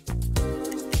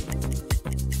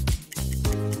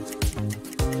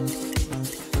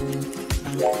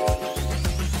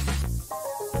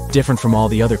 Different from all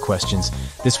the other questions,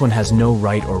 this one has no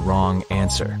right or wrong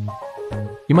answer.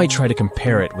 You might try to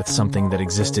compare it with something that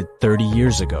existed 30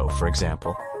 years ago, for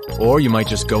example. Or you might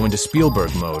just go into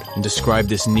Spielberg mode and describe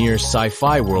this near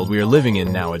sci-fi world we are living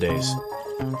in nowadays.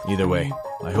 Either way,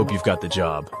 I hope you've got the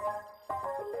job.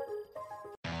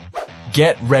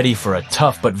 Get ready for a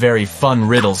tough but very fun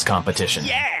riddles competition.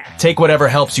 Yeah! Take whatever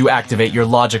helps you activate your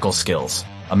logical skills.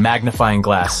 A magnifying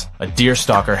glass, a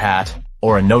deerstalker hat,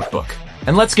 or a notebook.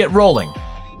 And let's get rolling.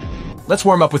 Let's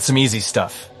warm up with some easy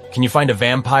stuff. Can you find a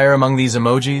vampire among these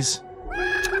emojis?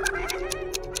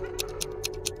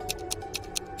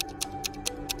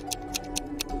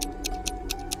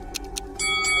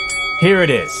 Here it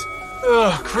is.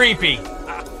 Ugh, creepy.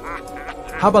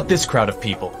 How about this crowd of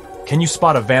people? Can you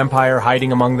spot a vampire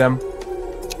hiding among them?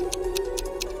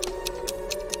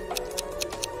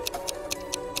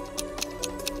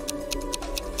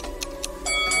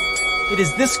 It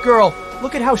is this girl.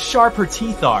 Look at how sharp her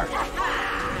teeth are.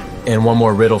 And one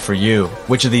more riddle for you.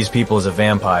 Which of these people is a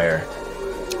vampire?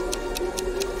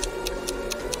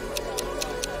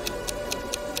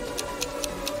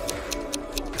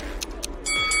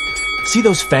 See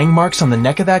those fang marks on the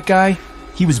neck of that guy?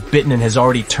 He was bitten and has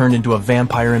already turned into a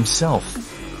vampire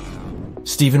himself.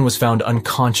 Stephen was found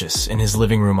unconscious in his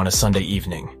living room on a Sunday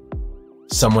evening.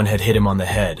 Someone had hit him on the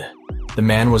head. The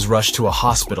man was rushed to a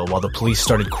hospital while the police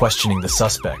started questioning the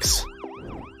suspects.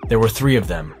 There were 3 of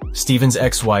them: Stephen's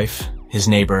ex-wife, his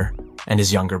neighbor, and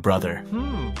his younger brother.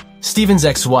 Stephen's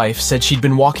ex-wife said she'd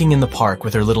been walking in the park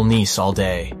with her little niece all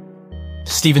day.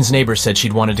 Stephen's neighbor said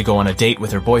she'd wanted to go on a date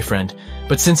with her boyfriend,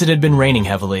 but since it had been raining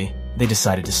heavily, they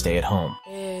decided to stay at home.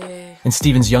 And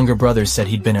Stephen's younger brother said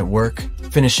he'd been at work,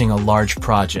 finishing a large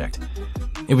project.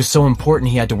 It was so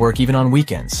important he had to work even on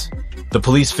weekends. The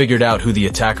police figured out who the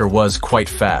attacker was quite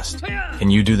fast. Can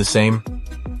you do the same?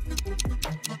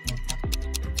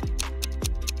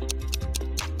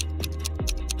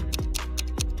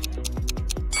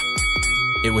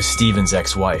 It was Stephen's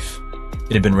ex-wife.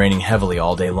 It had been raining heavily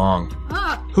all day long.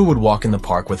 Who would walk in the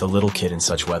park with a little kid in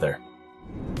such weather?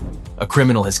 A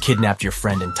criminal has kidnapped your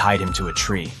friend and tied him to a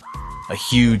tree. A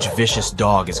huge, vicious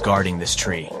dog is guarding this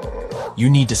tree. You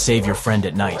need to save your friend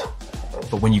at night.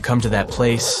 But when you come to that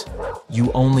place,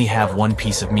 you only have one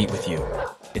piece of meat with you.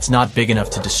 It's not big enough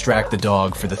to distract the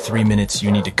dog for the 3 minutes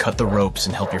you need to cut the ropes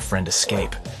and help your friend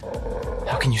escape.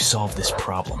 How can you solve this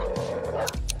problem?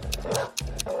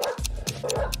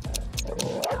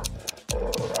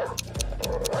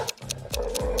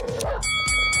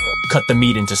 Cut the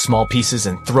meat into small pieces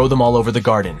and throw them all over the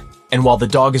garden. And while the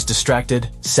dog is distracted,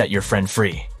 set your friend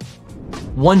free.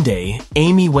 One day,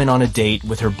 Amy went on a date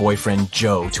with her boyfriend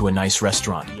Joe to a nice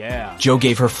restaurant. Joe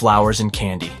gave her flowers and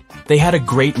candy. They had a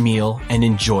great meal and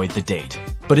enjoyed the date.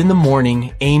 But in the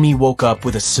morning, Amy woke up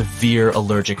with a severe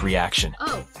allergic reaction.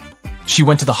 She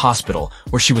went to the hospital,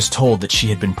 where she was told that she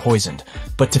had been poisoned.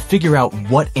 But to figure out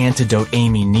what antidote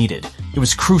Amy needed, it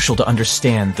was crucial to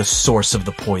understand the source of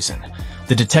the poison.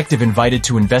 The detective invited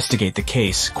to investigate the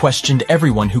case questioned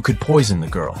everyone who could poison the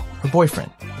girl, her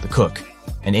boyfriend, the cook,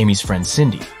 and Amy's friend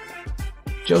Cindy.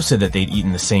 Joe said that they'd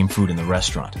eaten the same food in the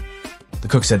restaurant. The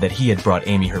cook said that he had brought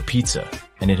Amy her pizza,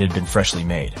 and it had been freshly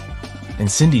made. And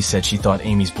Cindy said she thought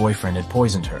Amy's boyfriend had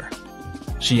poisoned her.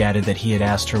 She added that he had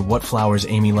asked her what flowers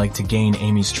Amy liked to gain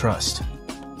Amy's trust.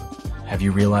 Have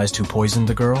you realized who poisoned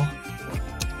the girl?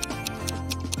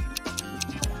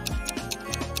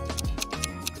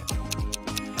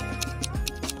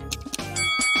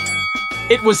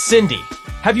 It was Cindy.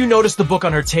 Have you noticed the book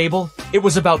on her table? It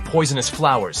was about poisonous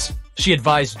flowers. She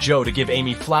advised Joe to give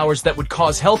Amy flowers that would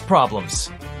cause health problems.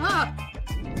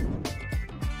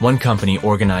 One company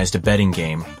organized a betting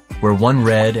game where one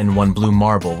red and one blue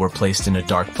marble were placed in a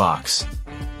dark box.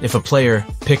 If a player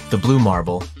picked the blue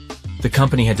marble, the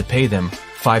company had to pay them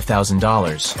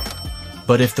 $5,000.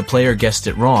 But if the player guessed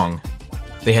it wrong,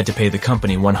 they had to pay the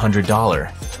company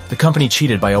 $100. The company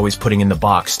cheated by always putting in the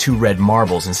box 2 red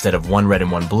marbles instead of 1 red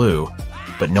and 1 blue,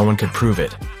 but no one could prove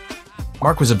it.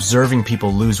 Mark was observing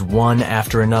people lose one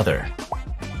after another.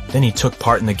 Then he took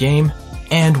part in the game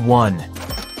and won.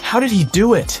 How did he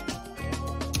do it?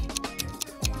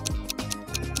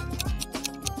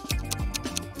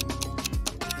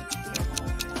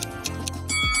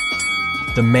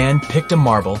 The man picked a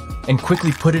marble and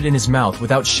quickly put it in his mouth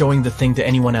without showing the thing to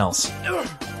anyone else.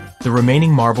 The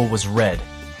remaining marble was red.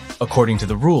 According to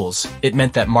the rules, it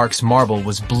meant that Mark's marble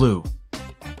was blue.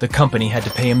 The company had to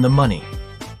pay him the money.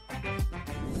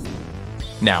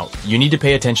 Now, you need to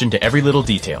pay attention to every little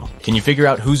detail. Can you figure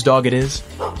out whose dog it is?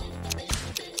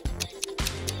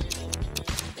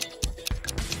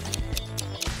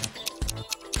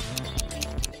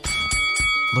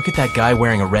 Look at that guy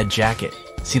wearing a red jacket.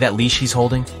 See that leash he's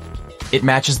holding? It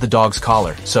matches the dog's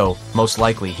collar, so most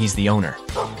likely he's the owner.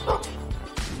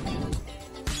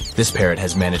 This parrot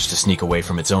has managed to sneak away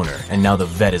from its owner, and now the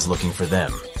vet is looking for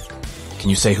them. Can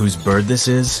you say whose bird this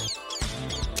is?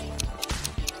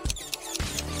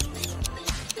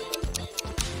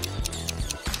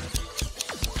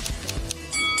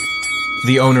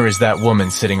 The owner is that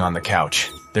woman sitting on the couch.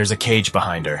 There's a cage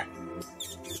behind her.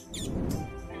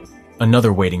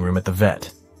 Another waiting room at the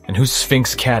vet. And whose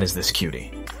Sphinx cat is this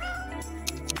cutie?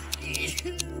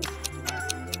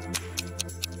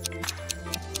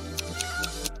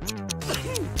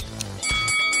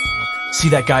 See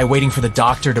that guy waiting for the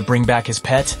doctor to bring back his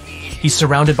pet? He's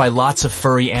surrounded by lots of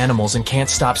furry animals and can't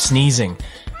stop sneezing.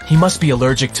 He must be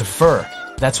allergic to fur.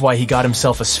 That's why he got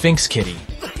himself a Sphinx kitty.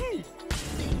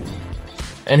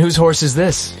 And whose horse is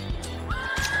this?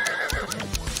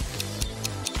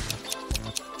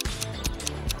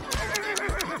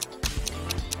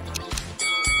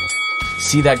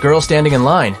 See that girl standing in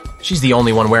line? She's the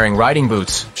only one wearing riding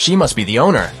boots. She must be the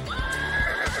owner.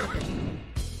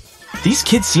 These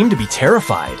kids seem to be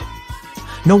terrified.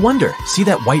 No wonder. See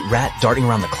that white rat darting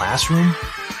around the classroom?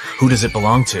 Who does it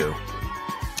belong to?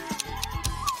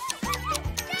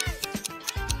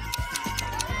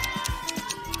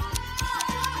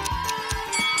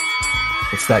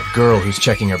 It's that girl who's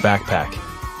checking her backpack.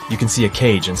 You can see a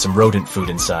cage and some rodent food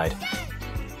inside.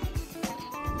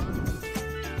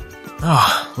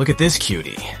 Oh, look at this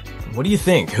cutie. What do you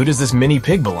think? Who does this mini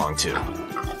pig belong to?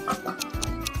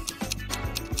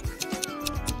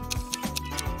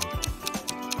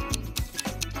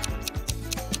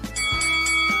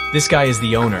 This guy is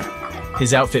the owner.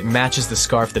 His outfit matches the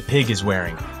scarf the pig is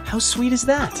wearing. How sweet is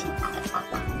that?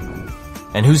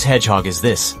 And whose hedgehog is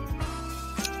this?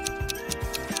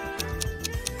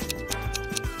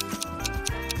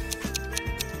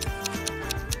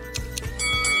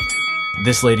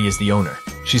 This lady is the owner.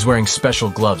 She's wearing special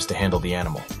gloves to handle the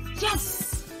animal.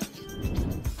 Yes!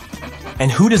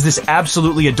 And who does this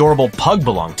absolutely adorable pug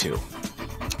belong to?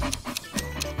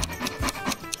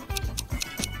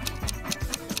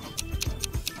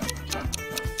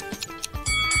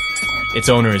 Its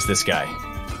owner is this guy.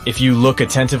 If you look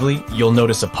attentively, you'll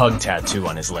notice a pug tattoo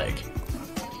on his leg.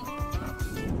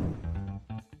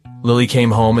 Lily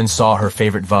came home and saw her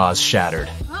favorite vase shattered.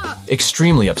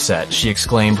 Extremely upset, she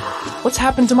exclaimed, "What's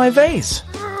happened to my vase?"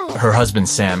 Her husband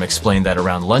Sam explained that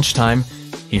around lunchtime,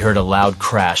 he heard a loud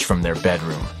crash from their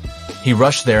bedroom. He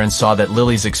rushed there and saw that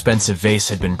Lily's expensive vase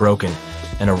had been broken,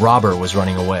 and a robber was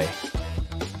running away.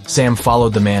 Sam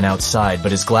followed the man outside,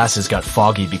 but his glasses got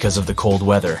foggy because of the cold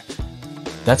weather.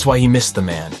 That's why he missed the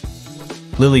man.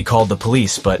 Lily called the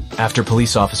police, but after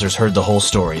police officers heard the whole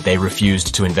story, they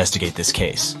refused to investigate this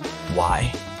case.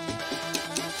 Why?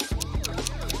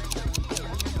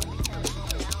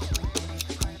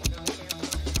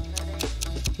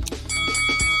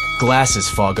 glasses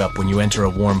fog up when you enter a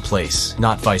warm place,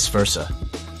 not vice versa.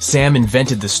 Sam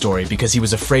invented the story because he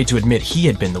was afraid to admit he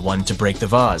had been the one to break the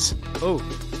vase. Oh.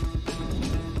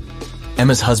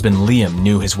 Emma's husband Liam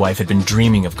knew his wife had been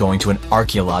dreaming of going to an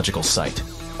archaeological site.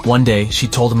 One day, she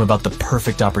told him about the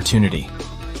perfect opportunity.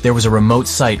 There was a remote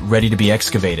site ready to be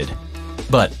excavated,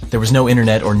 but there was no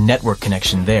internet or network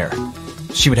connection there.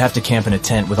 She would have to camp in a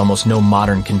tent with almost no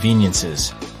modern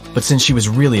conveniences. But since she was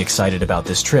really excited about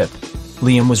this trip,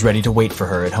 Liam was ready to wait for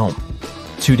her at home.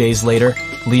 2 days later,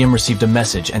 Liam received a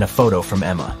message and a photo from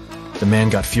Emma. The man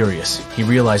got furious. He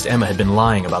realized Emma had been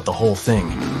lying about the whole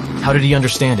thing. How did he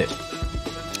understand it?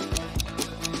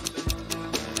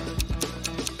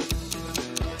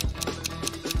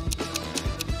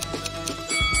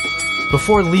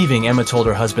 Before leaving, Emma told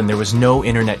her husband there was no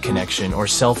internet connection or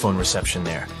cell phone reception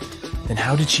there. Then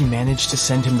how did she manage to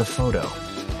send him the photo?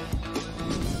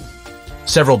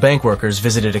 Several bank workers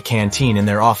visited a canteen in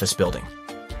their office building.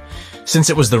 Since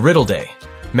it was the Riddle Day,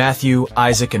 Matthew,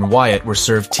 Isaac, and Wyatt were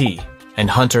served tea, and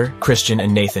Hunter, Christian,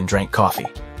 and Nathan drank coffee.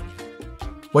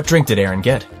 What drink did Aaron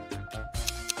get?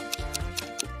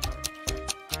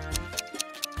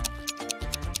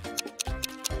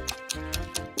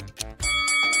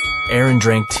 Aaron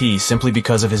drank tea simply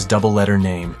because of his double-letter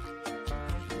name.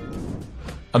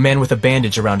 A man with a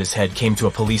bandage around his head came to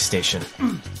a police station.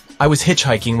 I was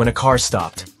hitchhiking when a car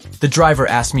stopped. The driver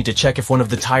asked me to check if one of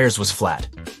the tires was flat.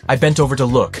 I bent over to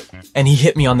look, and he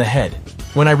hit me on the head.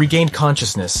 When I regained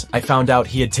consciousness, I found out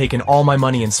he had taken all my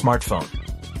money and smartphone.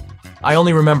 I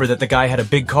only remember that the guy had a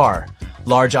big car,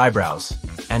 large eyebrows,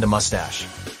 and a mustache.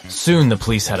 Soon the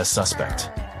police had a suspect.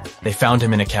 They found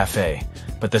him in a cafe,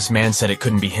 but this man said it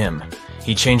couldn't be him.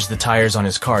 He changed the tires on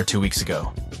his car 2 weeks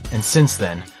ago. And since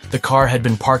then, the car had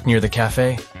been parked near the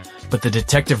cafe. But the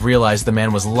detective realized the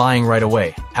man was lying right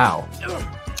away. How?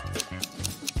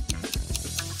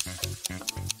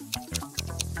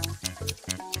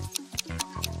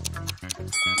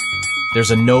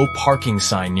 There's a no parking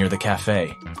sign near the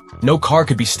cafe. No car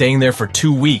could be staying there for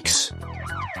 2 weeks.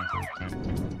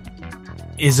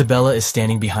 Isabella is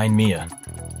standing behind Mia.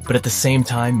 But at the same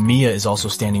time, Mia is also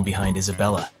standing behind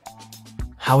Isabella.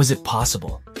 How is it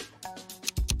possible?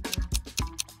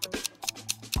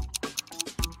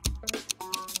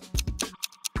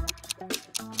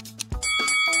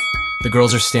 The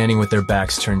girls are standing with their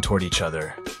backs turned toward each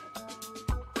other.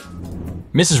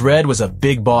 Mrs. Red was a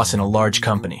big boss in a large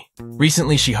company.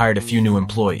 Recently, she hired a few new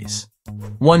employees.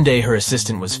 One day, her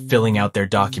assistant was filling out their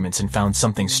documents and found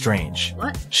something strange.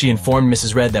 What? She informed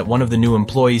Mrs. Red that one of the new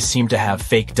employees seemed to have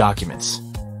fake documents.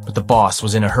 But the boss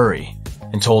was in a hurry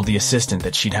and told the assistant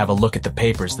that she'd have a look at the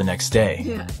papers the next day.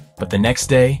 Yeah. But the next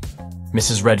day,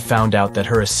 Mrs. Red found out that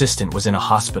her assistant was in a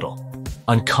hospital,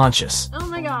 unconscious. Oh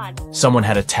my god. Someone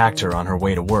had attacked her on her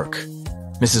way to work.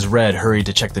 Mrs. Red hurried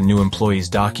to check the new employee's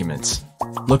documents,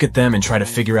 look at them and try to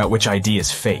figure out which ID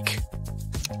is fake.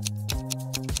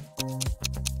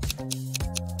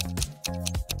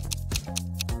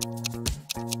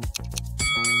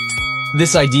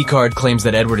 This ID card claims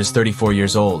that Edward is 34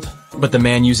 years old, but the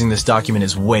man using this document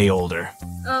is way older.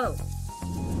 Oh.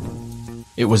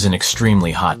 It was an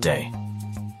extremely hot day.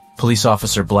 Police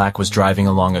Officer Black was driving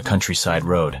along a countryside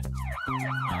road.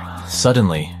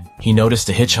 Suddenly, he noticed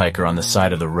a hitchhiker on the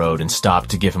side of the road and stopped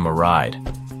to give him a ride.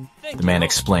 The man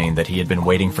explained that he had been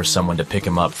waiting for someone to pick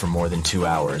him up for more than 2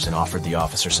 hours and offered the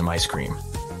officer some ice cream.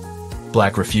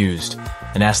 Black refused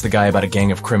and asked the guy about a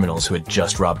gang of criminals who had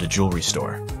just robbed a jewelry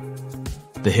store.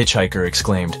 The hitchhiker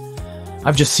exclaimed,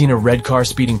 "I've just seen a red car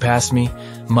speeding past me.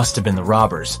 Must have been the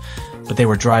robbers, but they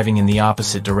were driving in the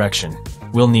opposite direction.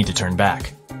 We'll need to turn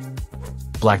back."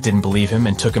 Black didn't believe him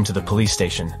and took him to the police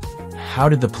station. How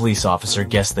did the police officer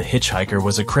guess the hitchhiker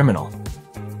was a criminal?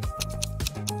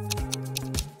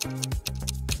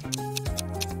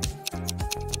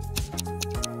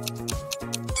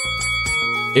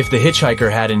 If the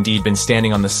hitchhiker had indeed been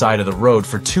standing on the side of the road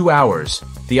for 2 hours,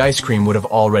 the ice cream would have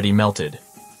already melted.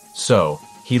 So,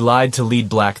 he lied to lead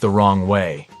Black the wrong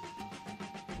way.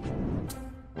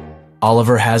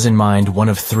 Oliver has in mind one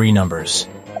of 3 numbers: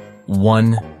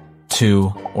 1,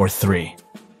 2, or 3.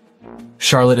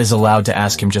 Charlotte is allowed to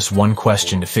ask him just one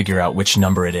question to figure out which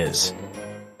number it is.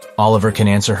 Oliver can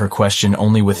answer her question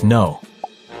only with no,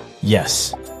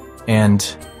 yes,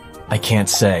 and I can't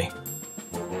say.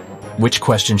 Which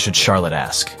question should Charlotte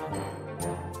ask?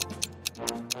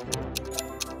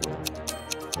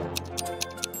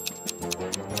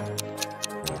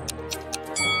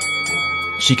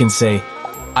 She can say,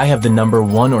 "I have the number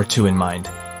 1 or 2 in mind.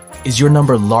 Is your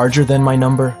number larger than my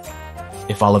number?"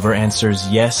 If Oliver answers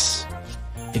yes,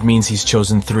 it means he's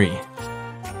chosen 3.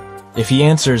 If he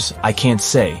answers, "I can't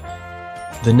say,"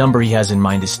 the number he has in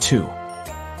mind is 2.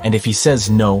 And if he says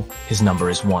no, his number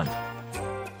is 1.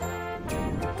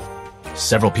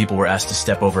 Several people were asked to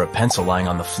step over a pencil lying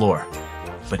on the floor,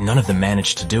 but none of them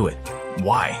managed to do it.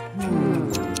 Why?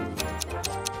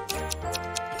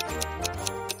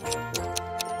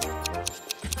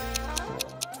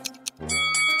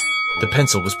 The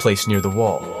pencil was placed near the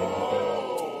wall.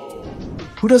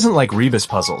 Who doesn't like rebus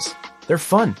puzzles? They're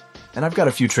fun, and I've got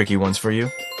a few tricky ones for you.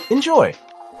 Enjoy!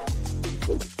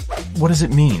 What does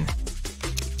it mean?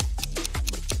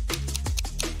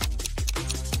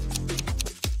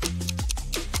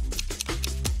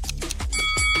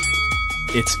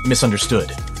 It's misunderstood.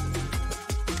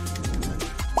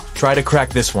 Try to crack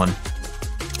this one.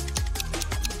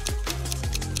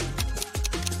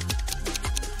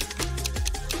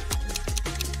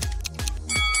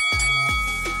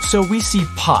 So we see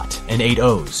pot and 8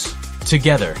 O's.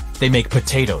 Together, they make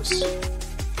potatoes.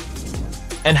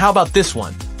 And how about this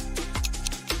one?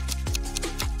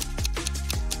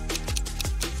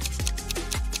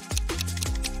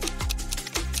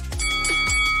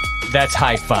 That's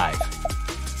high five.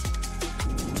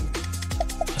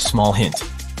 A small hint.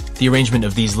 The arrangement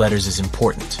of these letters is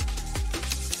important.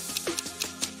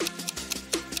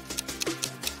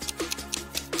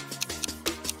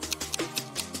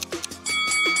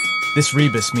 This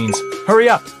rebus means, hurry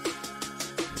up!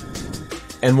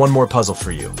 And one more puzzle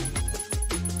for you.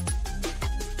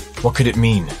 What could it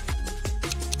mean?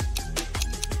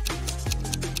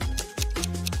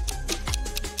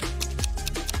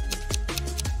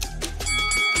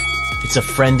 It's a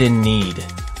friend in need.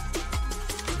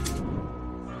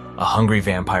 A hungry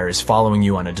vampire is following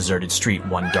you on a deserted street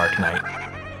one dark night.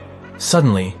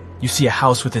 Suddenly, you see a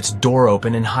house with its door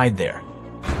open and hide there.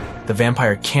 The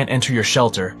vampire can't enter your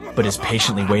shelter, but is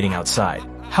patiently waiting outside.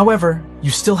 However, you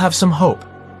still have some hope.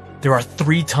 There are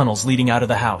 3 tunnels leading out of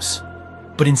the house.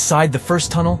 But inside the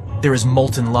first tunnel, there is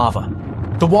molten lava.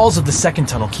 The walls of the second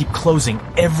tunnel keep closing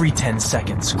every 10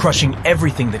 seconds, crushing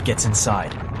everything that gets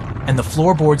inside. And the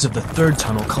floorboards of the third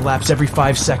tunnel collapse every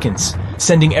 5 seconds,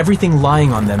 sending everything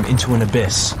lying on them into an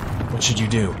abyss. What should you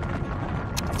do?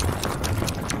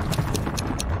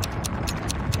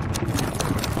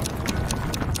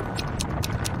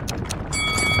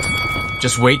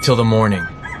 Just wait till the morning.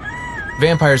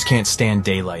 Vampires can't stand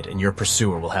daylight, and your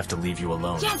pursuer will have to leave you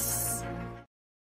alone. Yes!